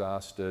wife's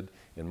exhausted,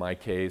 in my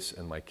case,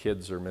 and my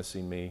kids are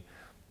missing me,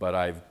 but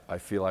I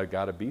feel I've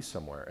got to be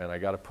somewhere, and I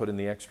got to put in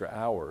the extra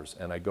hours,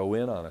 and I go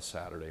in on a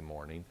Saturday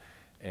morning,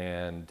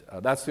 and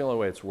that's the only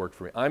way it's worked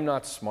for me. I'm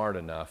not smart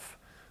enough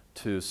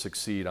to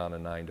succeed on a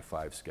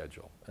 9-to-5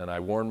 schedule, and I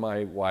warned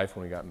my wife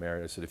when we got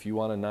married. I said, if you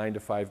want a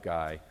 9-to-5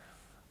 guy,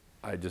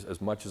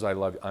 as much as I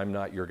love you, I'm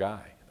not your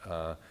guy.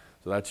 So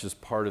that's just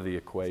part of the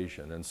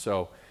equation, and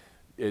so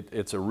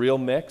it's a real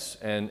mix,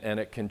 and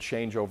it can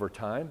change over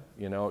time.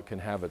 You know, it can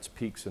have its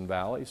peaks and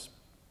valleys.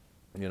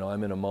 You know,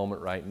 I'm in a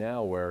moment right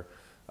now where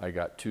I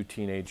got 2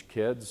 teenage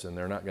kids, and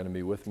they're not going to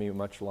be with me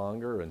much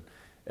longer, and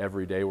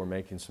every day we're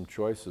making some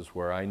choices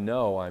where I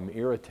know I'm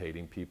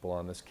irritating people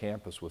on this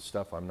campus with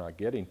stuff I'm not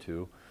getting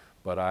to,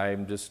 but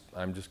I'm just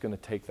going to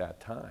take that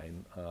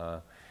time.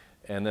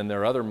 And then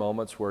there are other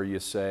moments where you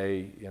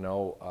say, you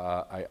know,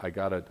 I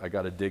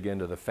gotta dig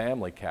into the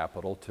family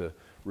capital to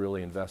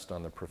really invest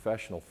on the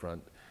professional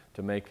front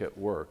to make it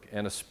work,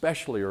 and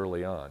especially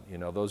early on. You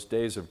know, those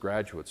days of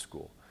graduate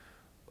school,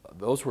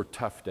 those were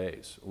tough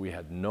days. We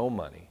had no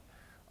money.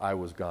 I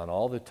was gone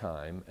all the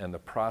time, and the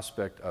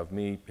prospect of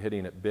me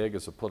hitting it big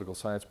as a political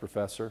science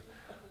professor,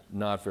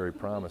 not very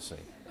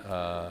promising.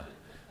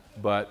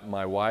 But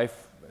my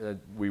wife,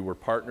 we were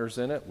partners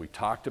in it. We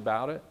talked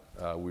about it.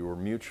 We were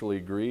mutually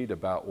agreed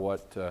about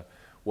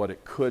what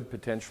it could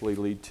potentially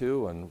lead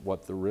to and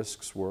what the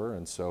risks were,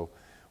 and so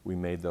we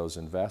made those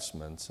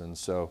investments. And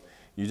so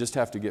you just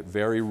have to get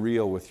very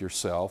real with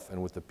yourself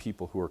and with the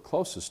people who are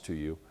closest to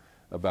you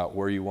about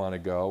where you want to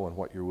go and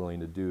what you're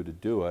willing to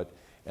do it,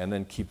 and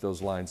then keep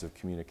those lines of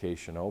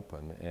communication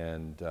open.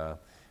 And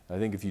I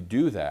think if you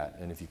do that,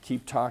 and if you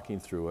keep talking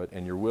through it,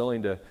 and you're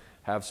willing to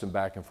have some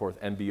back and forth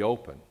and be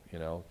open, you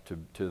know,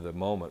 to the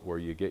moment where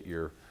you get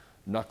your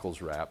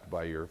knuckles rapped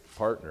by your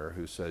partner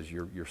who says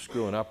you're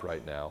screwing up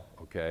right now,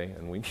 okay,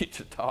 and we need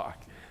to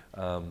talk.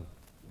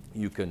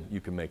 You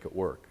can make it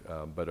work,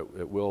 but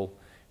it will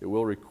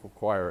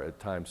require at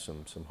times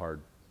some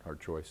hard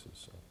choices.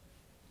 So.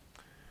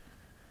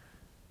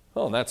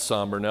 Oh, on that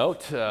somber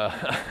note,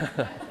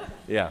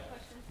 yeah.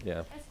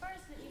 As far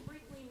as you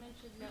briefly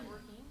mentioned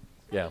networking,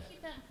 how do you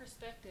keep that in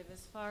perspective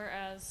as far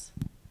as,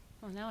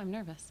 oh, now I'm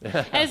nervous.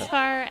 as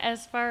far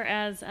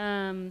as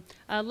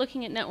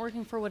looking at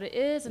networking for what it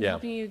is and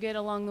helping you get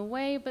along the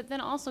way, but then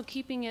also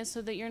keeping it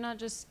so that you're not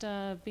just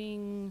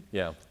being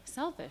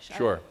selfish.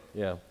 Sure.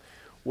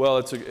 Well,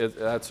 it's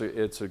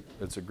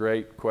a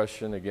great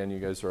question. Again, you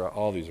guys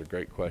all these are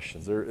great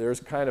questions. There's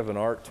kind of an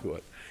art to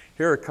it.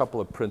 Here are a couple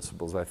of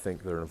principles I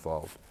think that are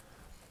involved.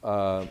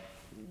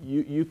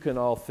 You can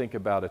all think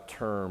about a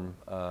term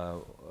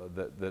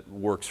that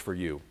works for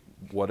you,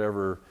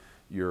 whatever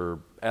your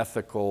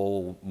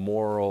ethical,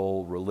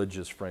 moral,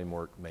 religious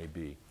framework may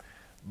be.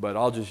 But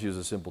I'll just use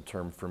a simple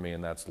term for me,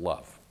 and that's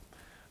love,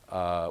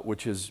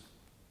 which is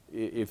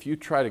if you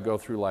try to go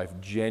through life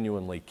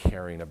genuinely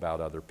caring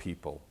about other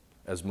people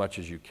as much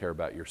as you care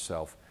about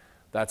yourself,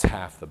 that's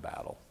half the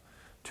battle.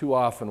 Too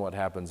often what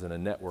happens in a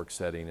network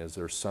setting is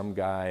there's some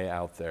guy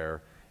out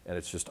there and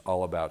it's just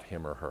all about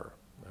him or her,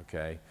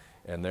 okay?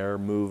 And they're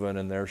moving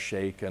and they're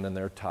shaking and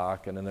they're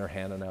talking and they're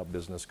handing out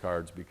business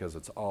cards because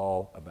it's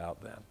all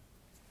about them.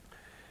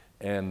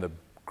 And the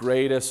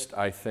greatest,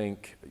 I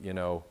think,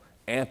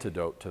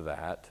 antidote to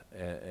that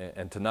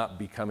and to not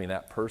becoming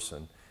that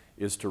person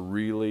is to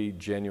really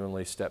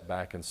genuinely step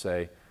back and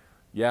say,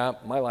 yeah,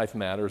 my life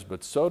matters,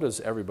 but so does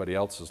everybody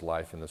else's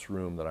life in this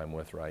room that I'm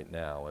with right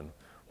now. And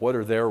what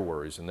are their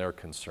worries and their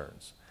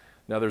concerns?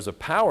 Now, there's a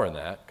power in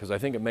that because I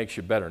think it makes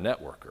you a better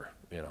networker.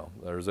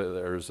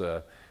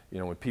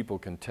 When people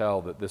can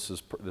tell that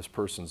this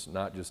person's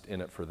not just in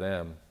it for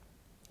them,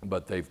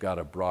 but they've got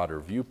a broader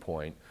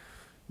viewpoint,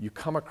 you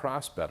come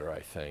across better, I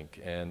think.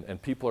 And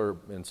people are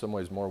in some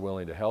ways more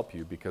willing to help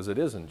you because it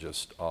isn't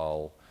just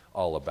all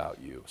about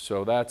you.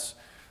 So that's,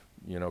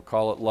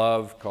 call it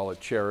love, call it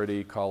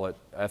charity, call it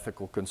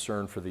ethical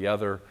concern for the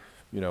other,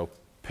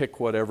 pick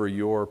whatever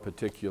your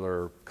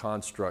particular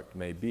construct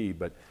may be,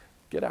 but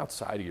get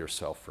outside of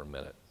yourself for a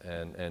minute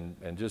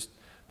and just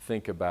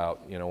think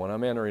about, when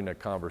I'm entering a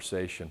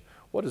conversation,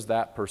 what does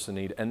that person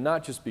need? And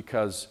not just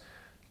because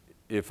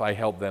if I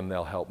help them,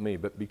 they'll help me,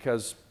 but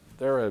because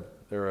they're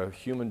a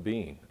human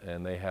being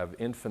and they have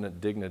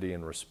infinite dignity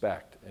and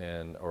respect,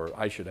 or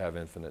I should have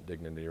infinite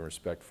dignity and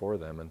respect for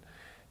them,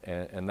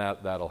 and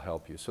that'll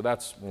help you. So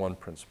that's one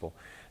principle.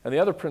 And the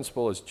other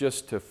principle is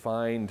just to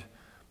find,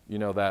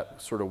 that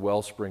sort of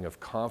wellspring of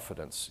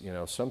confidence.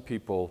 Some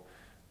people,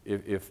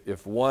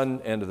 if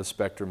one end of the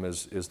spectrum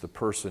is the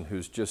person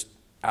who's just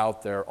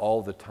out there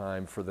all the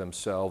time for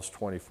themselves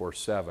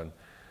 24/7,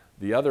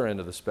 the other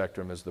end of the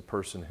spectrum is the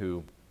person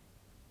who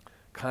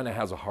kind of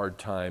has a hard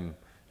time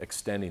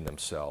extending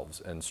themselves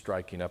and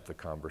striking up the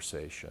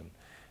conversation.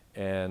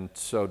 And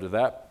so to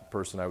that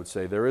person, I would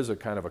say there is a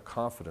kind of a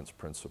confidence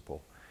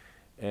principle.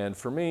 And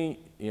for me,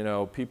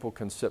 people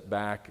can sit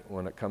back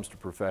when it comes to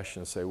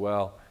profession and say,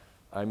 well,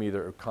 I'm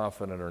either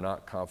confident or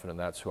not confident,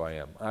 that's who I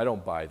am. I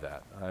don't buy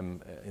that.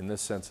 In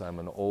this sense, I'm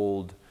an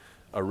old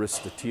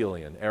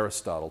Aristotelian.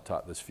 Aristotle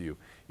taught this view.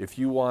 If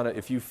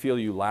you feel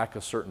you lack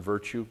a certain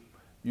virtue,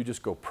 you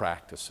just go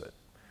practice it.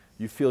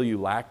 You feel you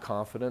lack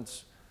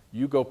confidence,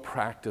 you go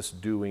practice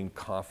doing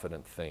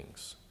confident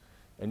things.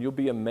 And you'll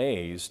be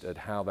amazed at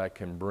how that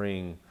can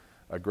bring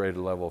a greater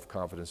level of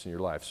confidence in your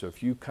life. So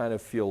if you kind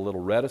of feel a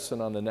little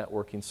reticent on the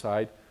networking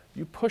side,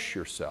 you push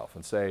yourself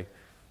and say,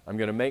 I'm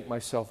going to make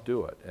myself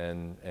do it.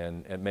 And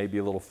it may be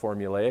a little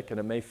formulaic and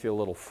it may feel a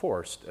little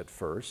forced at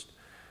first,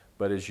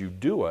 but as you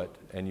do it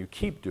and you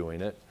keep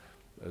doing it,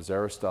 as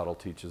Aristotle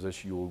teaches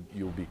us,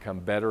 you'll become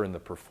better in the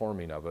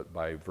performing of it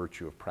by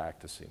virtue of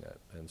practicing it.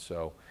 And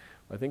so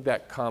I think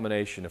that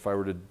combination, if I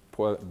were to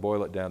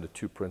boil it down to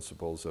two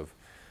principles of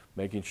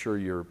making sure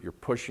you're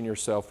pushing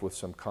yourself with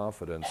some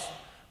confidence,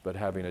 but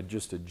having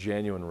just a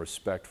genuine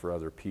respect for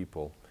other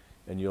people,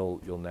 and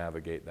you'll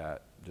navigate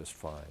that just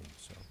fine.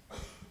 So,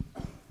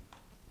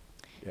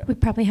 yeah. We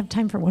probably have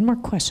time for one more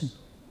question.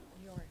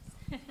 Yours.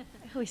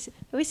 I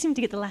always seem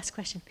to get the last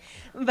question.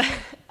 But,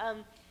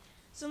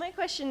 so my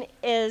question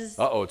is...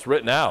 Uh-oh, it's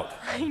written out.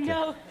 I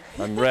know.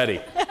 I'm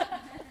ready.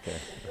 Okay.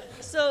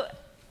 So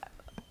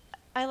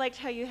I liked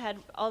how you had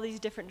all these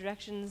different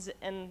directions,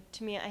 and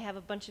to me, I have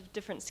a bunch of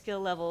different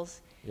skill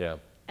levels. Yeah.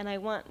 And I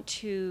want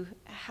to,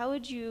 how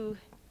would you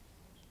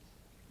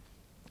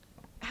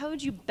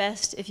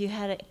best, if you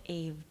had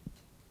a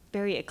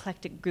very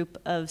eclectic group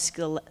of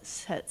skill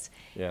sets,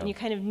 yeah. and you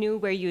kind of knew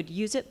where you would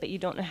use it, but you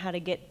don't know how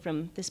to get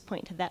from this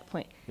point to that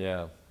point.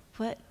 Yeah.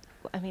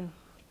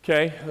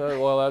 Okay,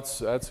 well,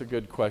 that's a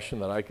good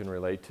question that I can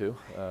relate to.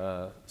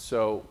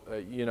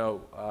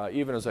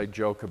 Even as I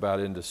joke about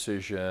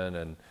indecision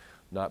and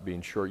not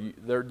being sure,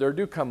 there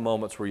do come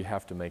moments where you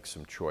have to make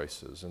some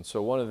choices. And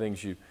so one of the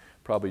things you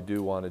probably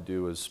do want to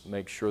do is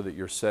make sure that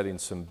you're setting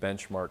some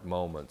benchmark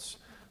moments.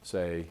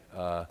 Say,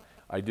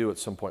 I do at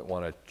some point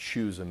want to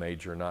choose a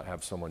major, not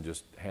have someone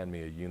just hand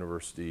me a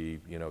university,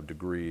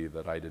 degree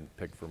that I didn't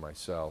pick for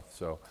myself.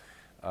 So,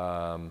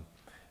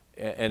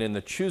 and in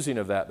the choosing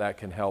of that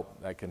can help,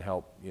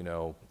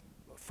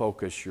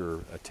 focus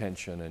your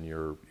attention and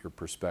your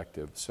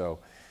perspective. So,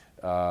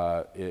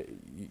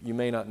 you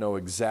may not know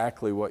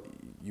exactly what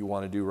you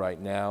want to do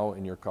right now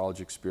in your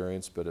college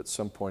experience, but at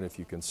some point, if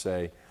you can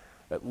say,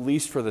 at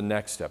least for the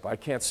next step, I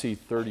can't see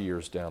 30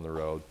 years down the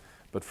road,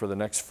 but for the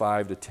next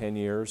 5 to 10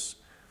 years,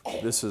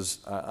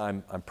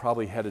 I'm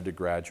probably headed to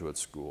graduate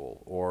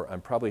school, or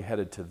I'm probably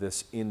headed to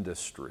this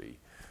industry,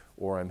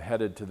 or I'm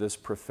headed to this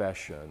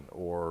profession,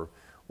 or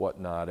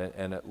whatnot,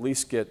 and at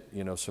least get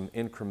some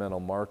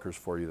incremental markers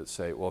for you that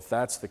say, well, if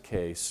that's the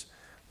case,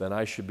 then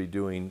I should be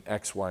doing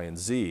X, Y, and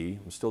Z.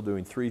 I'm still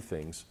doing 3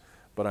 things,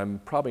 but I'm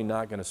probably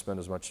not going to spend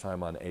as much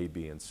time on A,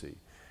 B, and C.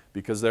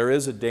 Because there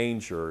is a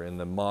danger in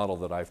the model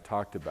that I've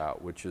talked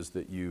about, which is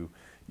that you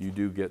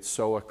do get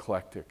so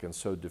eclectic and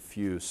so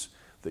diffuse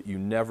that you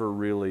never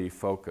really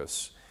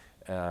focus.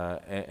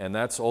 And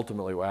that's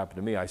ultimately what happened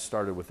to me. I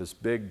started with this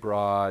big,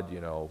 broad,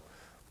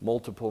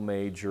 multiple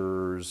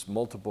majors,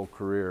 multiple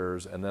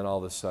careers, and then all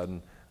of a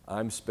sudden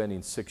I'm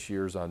spending 6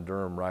 years on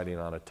Durham writing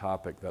on a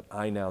topic that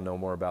I now know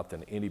more about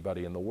than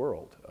anybody in the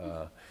world.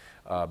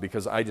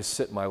 Because I just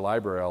sit in my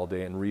library all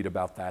day and read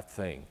about that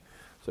thing.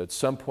 So at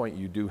some point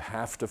you do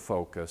have to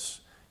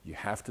focus, you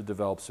have to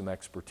develop some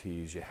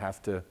expertise, you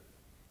have to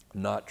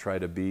not try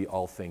to be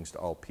all things to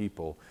all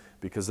people,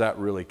 because that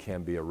really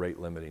can be a rate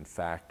limiting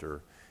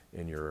factor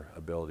in your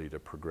ability to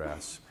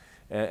progress.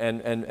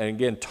 And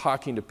again,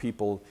 talking to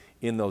people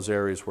in those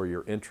areas where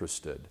you're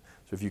interested.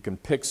 So if you can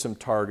pick some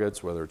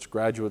targets, whether it's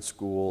graduate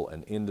school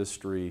and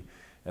industry,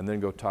 and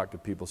then go talk to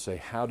people, say,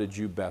 how did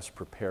you best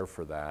prepare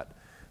for that?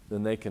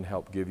 Then they can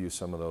help give you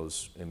some of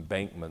those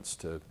embankments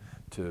to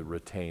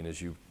retain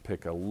as you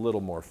pick a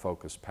little more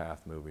focused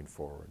path moving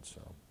forward.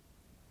 So,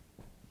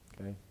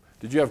 okay.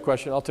 Did you have a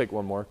question? I'll take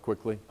one more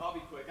quickly. I'll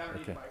be quick. I don't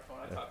need a microphone.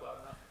 I talk loud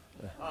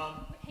enough.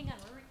 Hang on,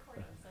 we're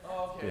recording. So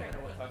Oh, okay. I know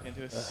what talking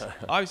to us.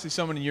 Obviously,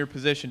 someone in your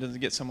position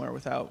doesn't get somewhere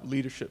without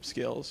leadership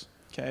skills.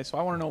 Okay, so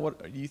I want to know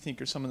what you think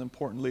are some of the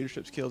important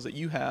leadership skills that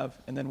you have,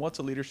 and then what's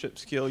a leadership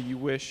skill you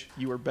wish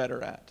you were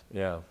better at?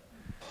 Yeah.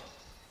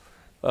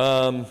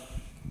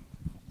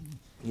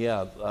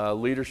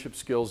 Leadership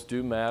skills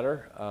do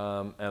matter,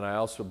 and I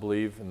also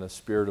believe, in the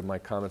spirit of my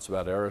comments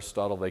about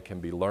Aristotle, they can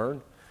be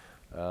learned.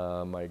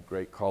 My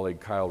great colleague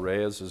Kyle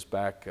Reyes is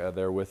back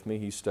there with me.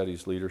 He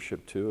studies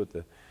leadership too at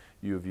the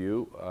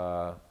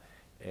UVU.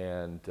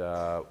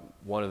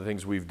 One of the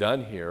things we've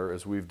done here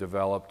is we've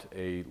developed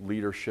a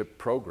leadership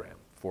program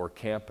for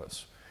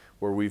campus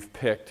where we've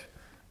picked,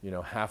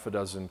 half a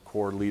dozen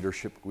core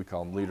leadership, we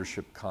call them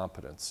leadership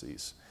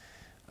competencies.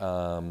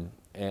 And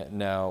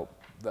now,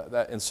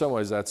 that in some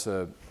ways, that's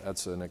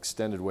an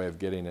extended way of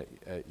getting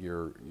at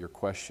your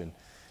question.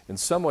 In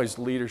some ways,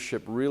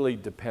 leadership really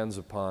depends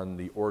upon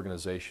the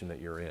organization that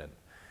you're in.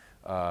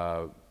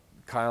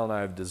 Kyle and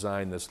I have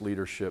designed this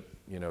leadership,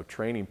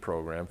 training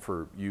program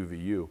for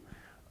UVU.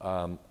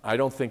 I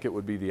don't think it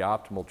would be the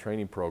optimal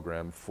training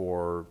program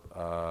for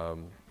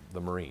the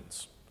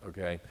Marines.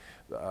 Okay,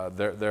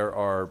 there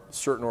are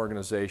certain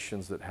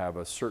organizations that have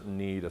a certain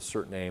need, a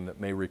certain aim that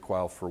may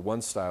require for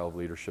one style of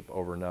leadership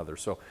over another.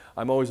 So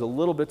I'm always a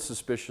little bit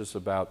suspicious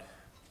about,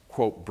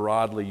 quote,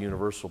 broadly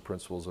universal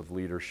principles of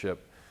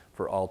leadership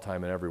for all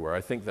time and everywhere.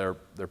 I think there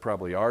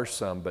probably are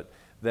some, but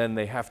then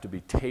they have to be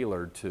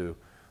tailored to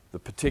the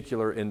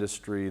particular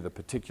industry, the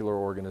particular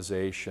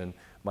organization.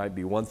 Might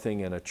be one thing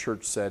in a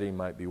church setting,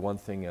 might be one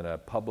thing in a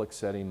public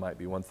setting, might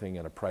be one thing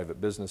in a private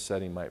business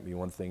setting, might be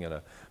one thing in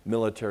a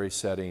military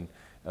setting,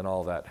 and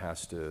all that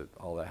has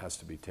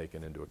to be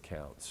taken into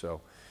account.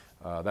 So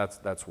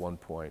that's one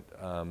point.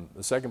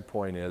 The second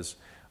point is,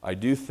 I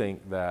do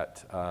think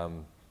that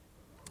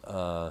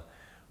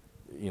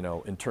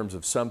in terms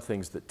of some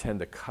things that tend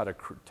to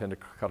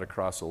cut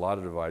across a lot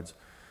of divides.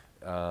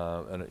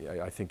 And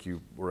I think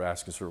you were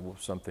asking sort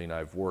of something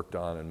I've worked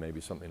on and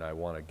maybe something I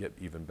want to get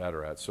even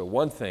better at. So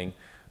one thing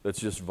that's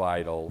just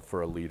vital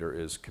for a leader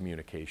is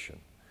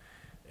communication,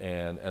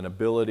 and an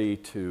ability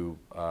to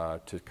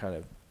kind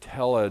of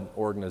tell an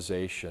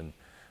organization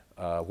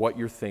what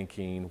you're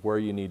thinking, where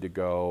you need to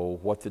go,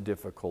 what the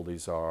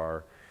difficulties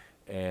are.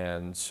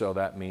 And so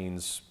that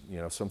means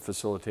some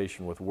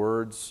facilitation with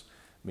words,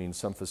 means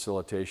some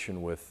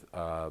facilitation with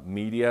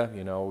media.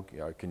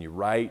 Can you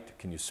write?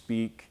 Can you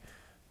speak?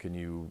 Can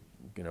you,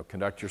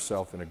 conduct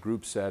yourself in a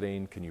group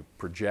setting? Can you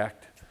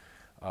project?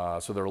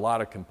 So there are a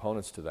lot of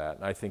components to that.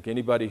 And I think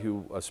anybody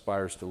who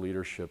aspires to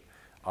leadership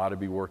ought to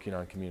be working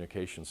on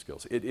communication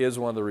skills. It is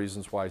one of the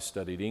reasons why I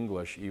studied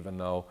English, even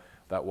though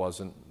that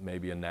wasn't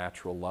maybe a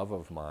natural love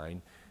of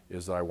mine,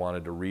 is that I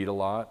wanted to read a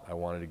lot. I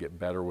wanted to get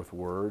better with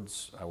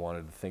words. I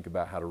wanted to think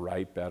about how to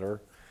write better.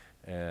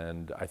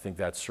 And I think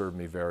that served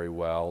me very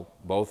well,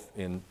 both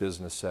in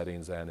business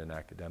settings and in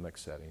academic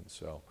settings.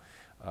 So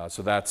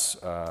that's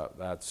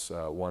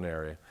one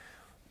area.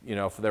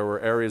 If there were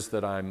areas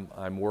that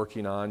I'm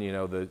working on,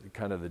 the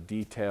kind of the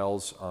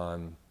details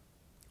on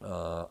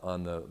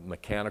the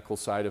mechanical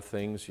side of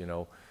things,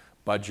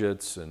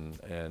 budgets and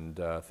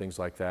things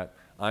like that.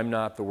 I'm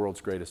not the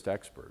world's greatest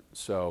expert.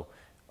 So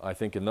I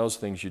think in those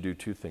things you do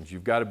two things.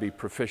 You've got to be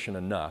proficient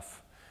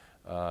enough.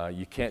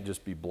 You can't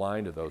just be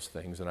blind to those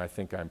things, and I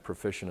think I'm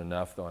proficient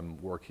enough, though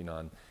I'm working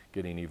on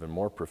getting even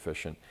more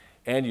proficient.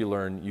 And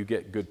you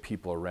get good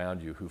people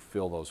around you who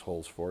fill those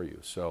holes for you.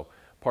 So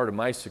part of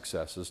my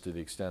successes, to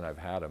the extent I've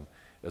had them,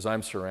 is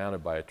I'm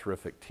surrounded by a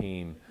terrific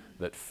team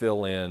that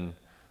fill in,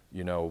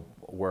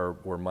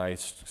 where my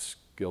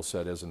skill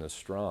set isn't as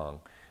strong.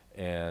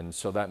 And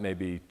so that may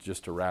be,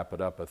 just to wrap it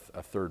up,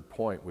 a third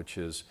point, which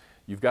is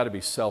you've got to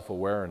be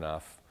self-aware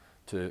enough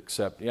to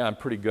accept, yeah, I'm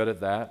pretty good at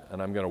that,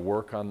 and I'm going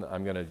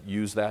to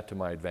use that to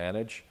my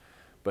advantage.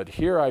 But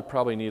here I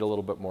probably need a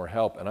little bit more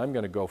help, and I'm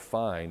going to go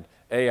find,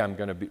 I'm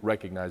going to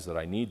recognize that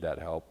I need that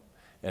help,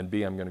 and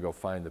B, I'm going to go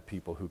find the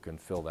people who can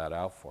fill that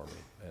out for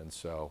me. And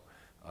so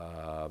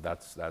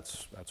that's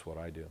what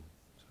I do.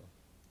 So.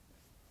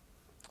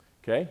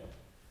 Okay?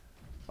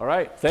 All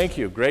right. Thank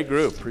you. Great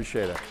group.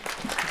 Appreciate it.